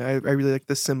nice moment. I really like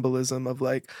the symbolism of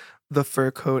like the fur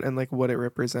coat and like what it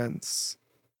represents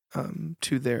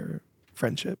to their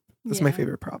friendship. That's my Yeah.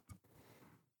 favorite prop.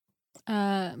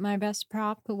 My best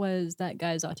prop was that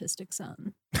guy's autistic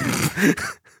son.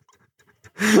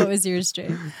 What was yours,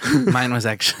 Jay? Mine was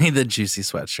actually the juicy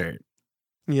sweatshirt.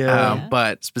 Yeah. Yeah.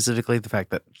 But specifically the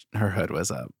fact that her hood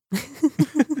was up.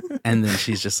 And then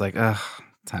she's just like, ugh,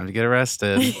 time to get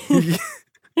arrested.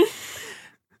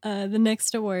 The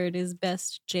next award is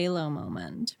best J-Lo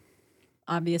moment.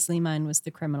 Obviously, mine was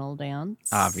the criminal dance.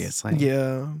 Obviously.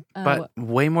 Yeah. But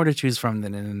way more to choose from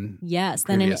than in yes,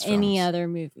 than in previous any films. other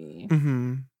movie.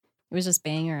 Mm-hmm. It was just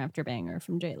banger after banger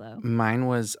from J-Lo. Mine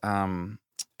was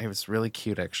it was really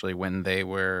cute actually when they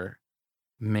were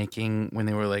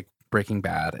like Breaking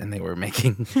Bad and they were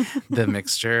making the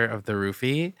mixture of the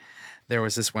roofie. There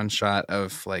was this one shot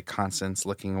of like Constance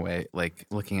looking away, like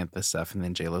looking at this stuff, and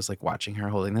then J-Lo's like watching her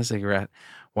holding the cigarette,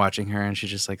 watching her, and she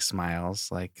just like smiles,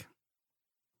 like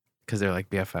because they're like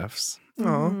BFFs. Aw.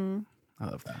 Mhm. I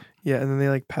love that. Yeah, and then they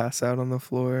like pass out on the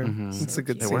floor. Mhm. It's a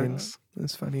good It scene. works.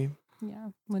 It's funny. Yeah.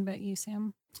 What about you,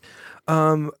 Sam?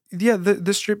 Yeah,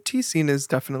 the striptease scene is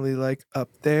definitely like up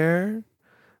there.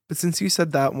 But since you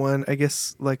said that one, I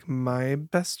guess like my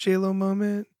best JLo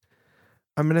moment,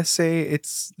 I'm gonna say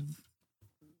it's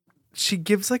she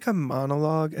gives like a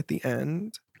monologue at the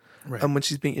end Right. when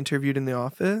she's being interviewed in the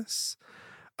office.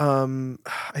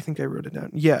 I think I wrote it down.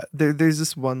 Yeah, there's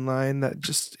this one line that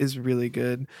just is really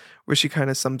good where she kind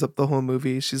of sums up the whole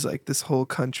movie. She's like, this whole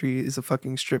country is a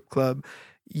fucking strip club.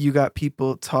 You got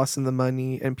people tossing the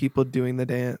money and people doing the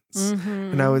dance.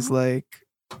 And I was like,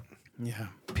 Yeah.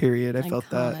 period. I felt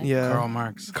that. Iconic. Yeah.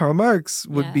 Karl Marx.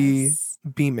 Would be Yes.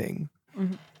 beaming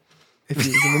Mhm. if he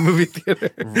was in the movie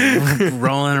theater.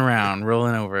 rolling around,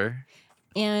 rolling over.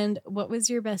 And what was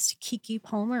your best Kiki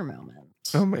Palmer moment?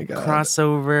 Oh my God.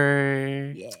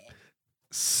 Crossover. Yeah.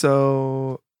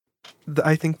 So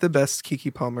I think the best Kiki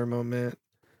Palmer moment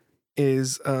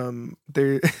is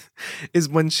there is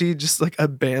when she just like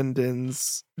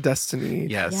abandons Destiny.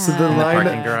 Yes. So the In the line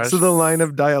parking garage. So the line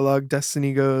of dialogue,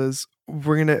 Destiny goes,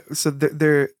 we're gonna so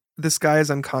they're this guy is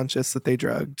unconscious that they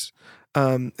drugged.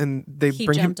 And they He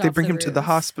bring him jumped off the to the roof.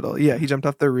 hospital. Yeah, he jumped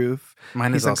off the roof.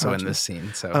 Mine He's is also in unconscious. this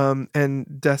scene. So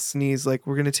And Destiny's like,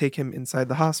 we're gonna take him inside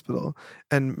the hospital.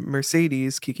 And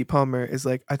Mercedes, Kiki Palmer, is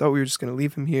like, I thought we were just gonna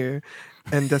leave him here.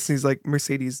 And Destiny's like,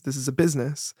 Mercedes, this is a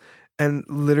business. And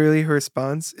literally her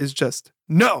response is just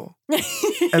no.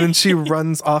 And then she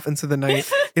runs off into the night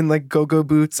in like go-go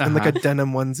boots and like a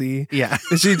denim onesie. yeah.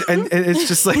 And it's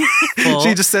just like Full-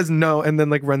 she just says no and then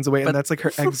like runs away, But and that's like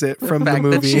her exit from the fact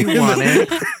movie. that she wanted,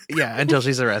 yeah, until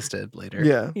she's arrested later.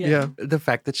 yeah, Yeah. yeah. The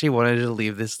fact that she wanted to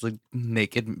leave this like,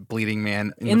 naked, bleeding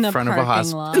man in, In the the front of a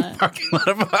parking hospital, lot. parking lot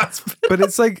of a hospital. But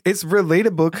it's like it's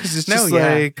relatable because it's No, just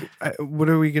yeah. like, what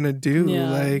are we gonna do? Yeah.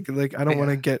 Like I don't want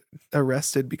to Yeah. get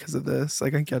arrested because of this.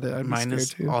 Like I get it. I'm Mine scared is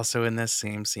too. also in this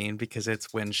same scene because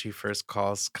it's when she first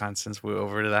calls Constance Wu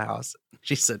over to the house.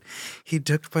 She said he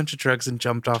took a bunch of drugs and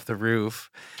jumped off the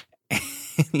roof.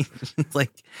 And he's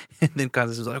like, and then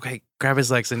Constance was like, "Okay, grab his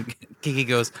legs." And Kiki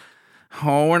goes,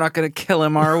 "Oh, we're not gonna kill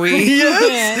him, are we?"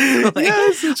 Yes, Like-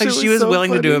 yes. that Like shit she was so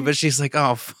willing to do it, funny. but she's like,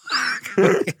 "Oh, fuck, we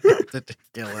have to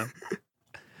kill him."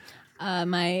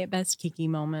 My best Kiki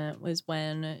moment was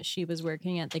when she was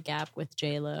working at the Gap with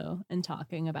J-Lo and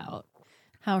talking about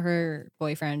how her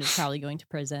boyfriend is probably going to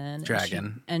prison. and she-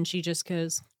 Dragon. And she just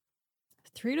goes,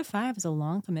 3 to 5 is a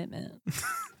long commitment.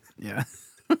 Yeah.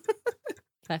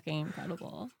 Fucking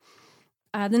incredible.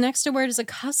 The next award is a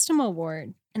custom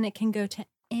award, and it can go to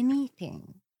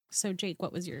anything. So, Jake,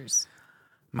 what was yours?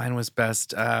 Mine was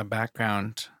best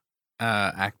background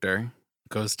actor.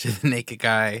 Goes to the naked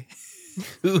guy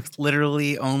who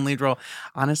literally only role.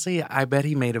 Honestly, I bet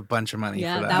he made a bunch of money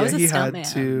Yeah, for that. that was a he stunt had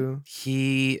man. to.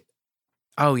 He,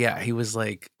 oh yeah, he was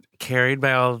like carried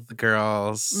by all the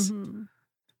girls. Mhm.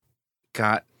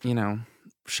 Got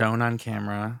shown on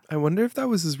camera. I wonder if that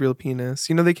was his real penis.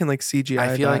 You know, they can like CGI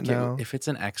I feel that like now. if it's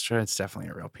an extra, it's definitely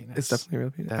a real penis. It's definitely a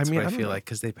real penis. That's I mean, what I don't feel know. like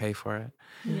because they pay for it,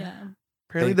 Yeah.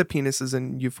 Apparently, they- the penises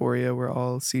in Euphoria were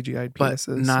all CGI'd but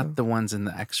penises. not so- the ones in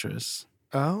the extras.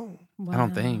 Oh, I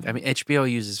don't think. I Wow. mean, HBO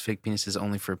uses fake penises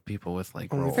only for people with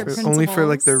like only roles, for, For only for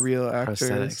like the principals? real actors.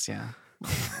 prosthetics. Yeah.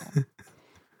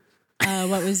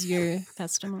 What was your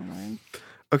custom award?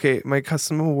 Okay, my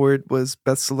custom award was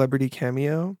best celebrity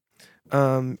cameo,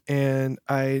 and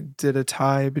I did a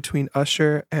tie between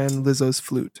Usher and Lizzo's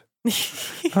flute.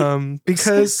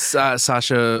 Because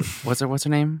Sasha, what's her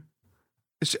name?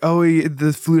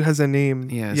 the flute has a name.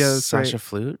 Yes, yeah, that's Sasha right.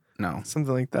 Flute. No,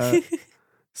 Something like that.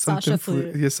 Sasha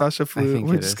Flute. Yeah, Sasha Flute. think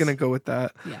We're it just is. gonna go with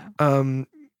that. Yeah.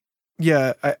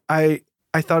 Yeah,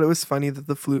 I thought it was funny that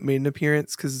the flute made an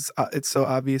appearance because it's so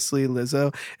obviously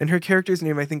Lizzo, and her character's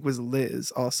name I think was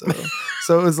Liz also.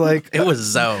 So it was like it was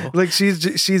Zoe. like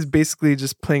she's basically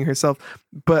just playing herself.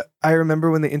 But I remember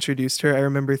when they introduced her, I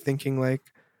remember thinking like,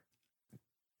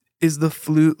 is the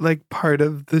flute like part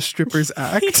of the stripper's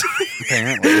act?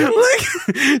 Apparently,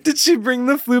 Like, did she bring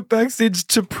the flute backstage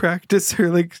to practice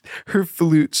her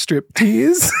flute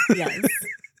striptease? Yes.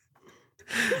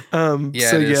 yeah,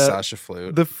 So it is yeah, Sasha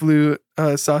Flute. the flute,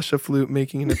 Sasha Flute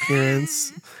making an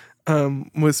appearance,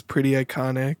 was pretty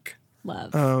iconic.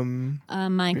 Love.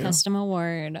 My yeah. custom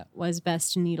award was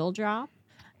best needle drop,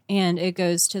 and it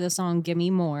goes to the song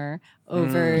 "Gimme More"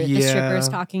 over the Yeah. strippers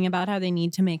talking about how they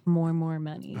need to make more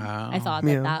money. I Oh. thought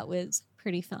that Yeah. that was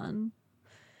pretty fun.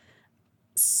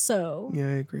 So Yeah,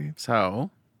 I agree.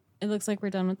 So, it looks like we're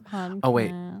done with the podcast. Oh,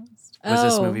 wait. was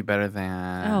this movie better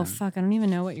than? Oh fuck! I don't even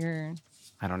know what your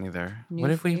I don't either. new What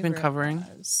have we been favorite covering?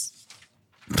 was.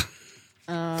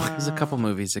 It was a couple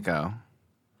movies ago,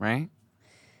 right?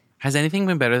 Has anything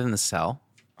been better than The Cell?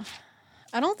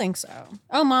 I don't think so.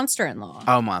 Oh, Monster-in-Law.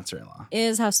 Oh, Monster-in-Law.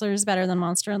 Is Hustlers better than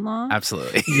Monster-in-Law?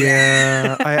 Absolutely.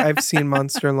 Yeah, I've seen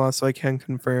Monster-in-Law, so I can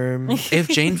confirm. If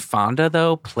Jane Fonda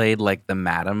though played like the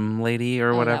madam lady or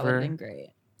Oh, that would whatever, have been great.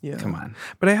 Yeah, come on.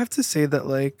 But I have to say that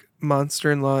like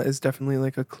Monster-in-Law is definitely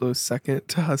like a close second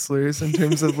to Hustlers in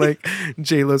terms of like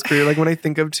J-Lo's career. Like when I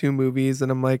think of two movies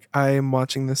and I'm like, I am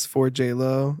watching this for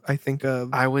J-Lo, I think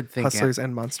of I would think. Hustlers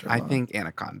and Monster-in-Law. I think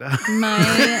Anaconda.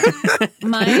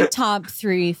 My top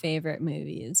 3 favorite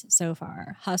movies so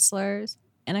far: Hustlers,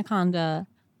 Anaconda,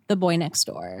 The Boy Next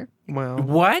Door. Wow.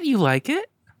 What? You like it?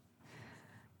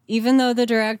 Even though the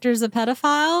director's a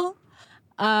pedophile,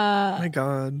 Oh my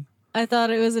God. I thought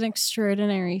it was an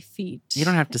extraordinary feat. You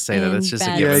don't have to say that. in That's just a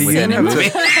bad given you within didn't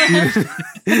a have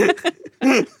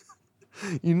movie.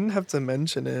 You didn't have to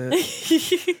mention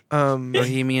it.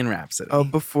 Bohemian Rhapsody. Oh,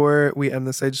 before we end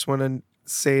this, I just want to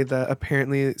say that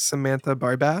apparently Samantha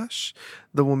Barbash,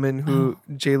 the woman who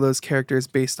J-Lo's character is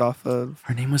based off of,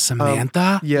 Her name was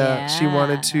Samantha? she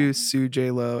wanted Yeah. to sue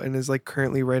J-Lo and is like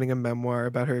currently writing a memoir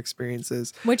about her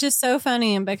experiences. Which is so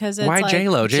funny because it's Why like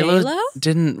J-Lo? J-Lo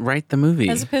didn't write the movie.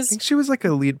 As I opposed think she was like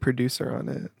a lead producer on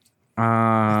it.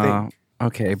 think.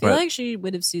 Okay, I feel but like she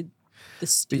would have sued the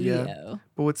studio.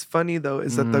 But what's funny though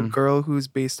is that the girl who's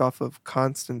based off of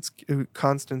Constance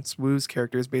Wu's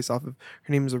character is based off of,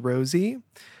 her name is Rosie.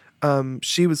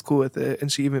 She was cool with it,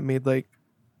 and she even made like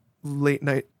late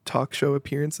night talk show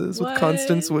appearances with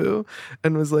Constance Wu,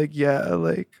 and was like, yeah,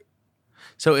 like.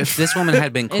 So if this woman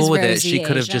had been cool with it, Rosie she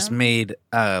could have just Asian? made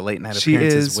late night She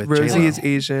appearances is with Rosie J-Lo. is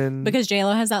Asian Because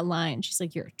JLo has that line. She's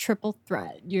like, "You're a triple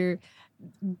threat. You're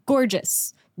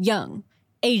gorgeous, young,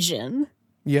 Asian."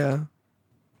 Yeah,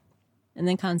 And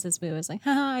then Constance Wu was like,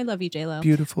 "Haha, I love you, JLo."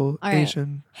 beautiful All right.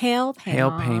 Asian. Hail Paimon.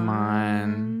 Hail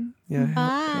Paimon. Yeah,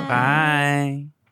 Bye. Bye.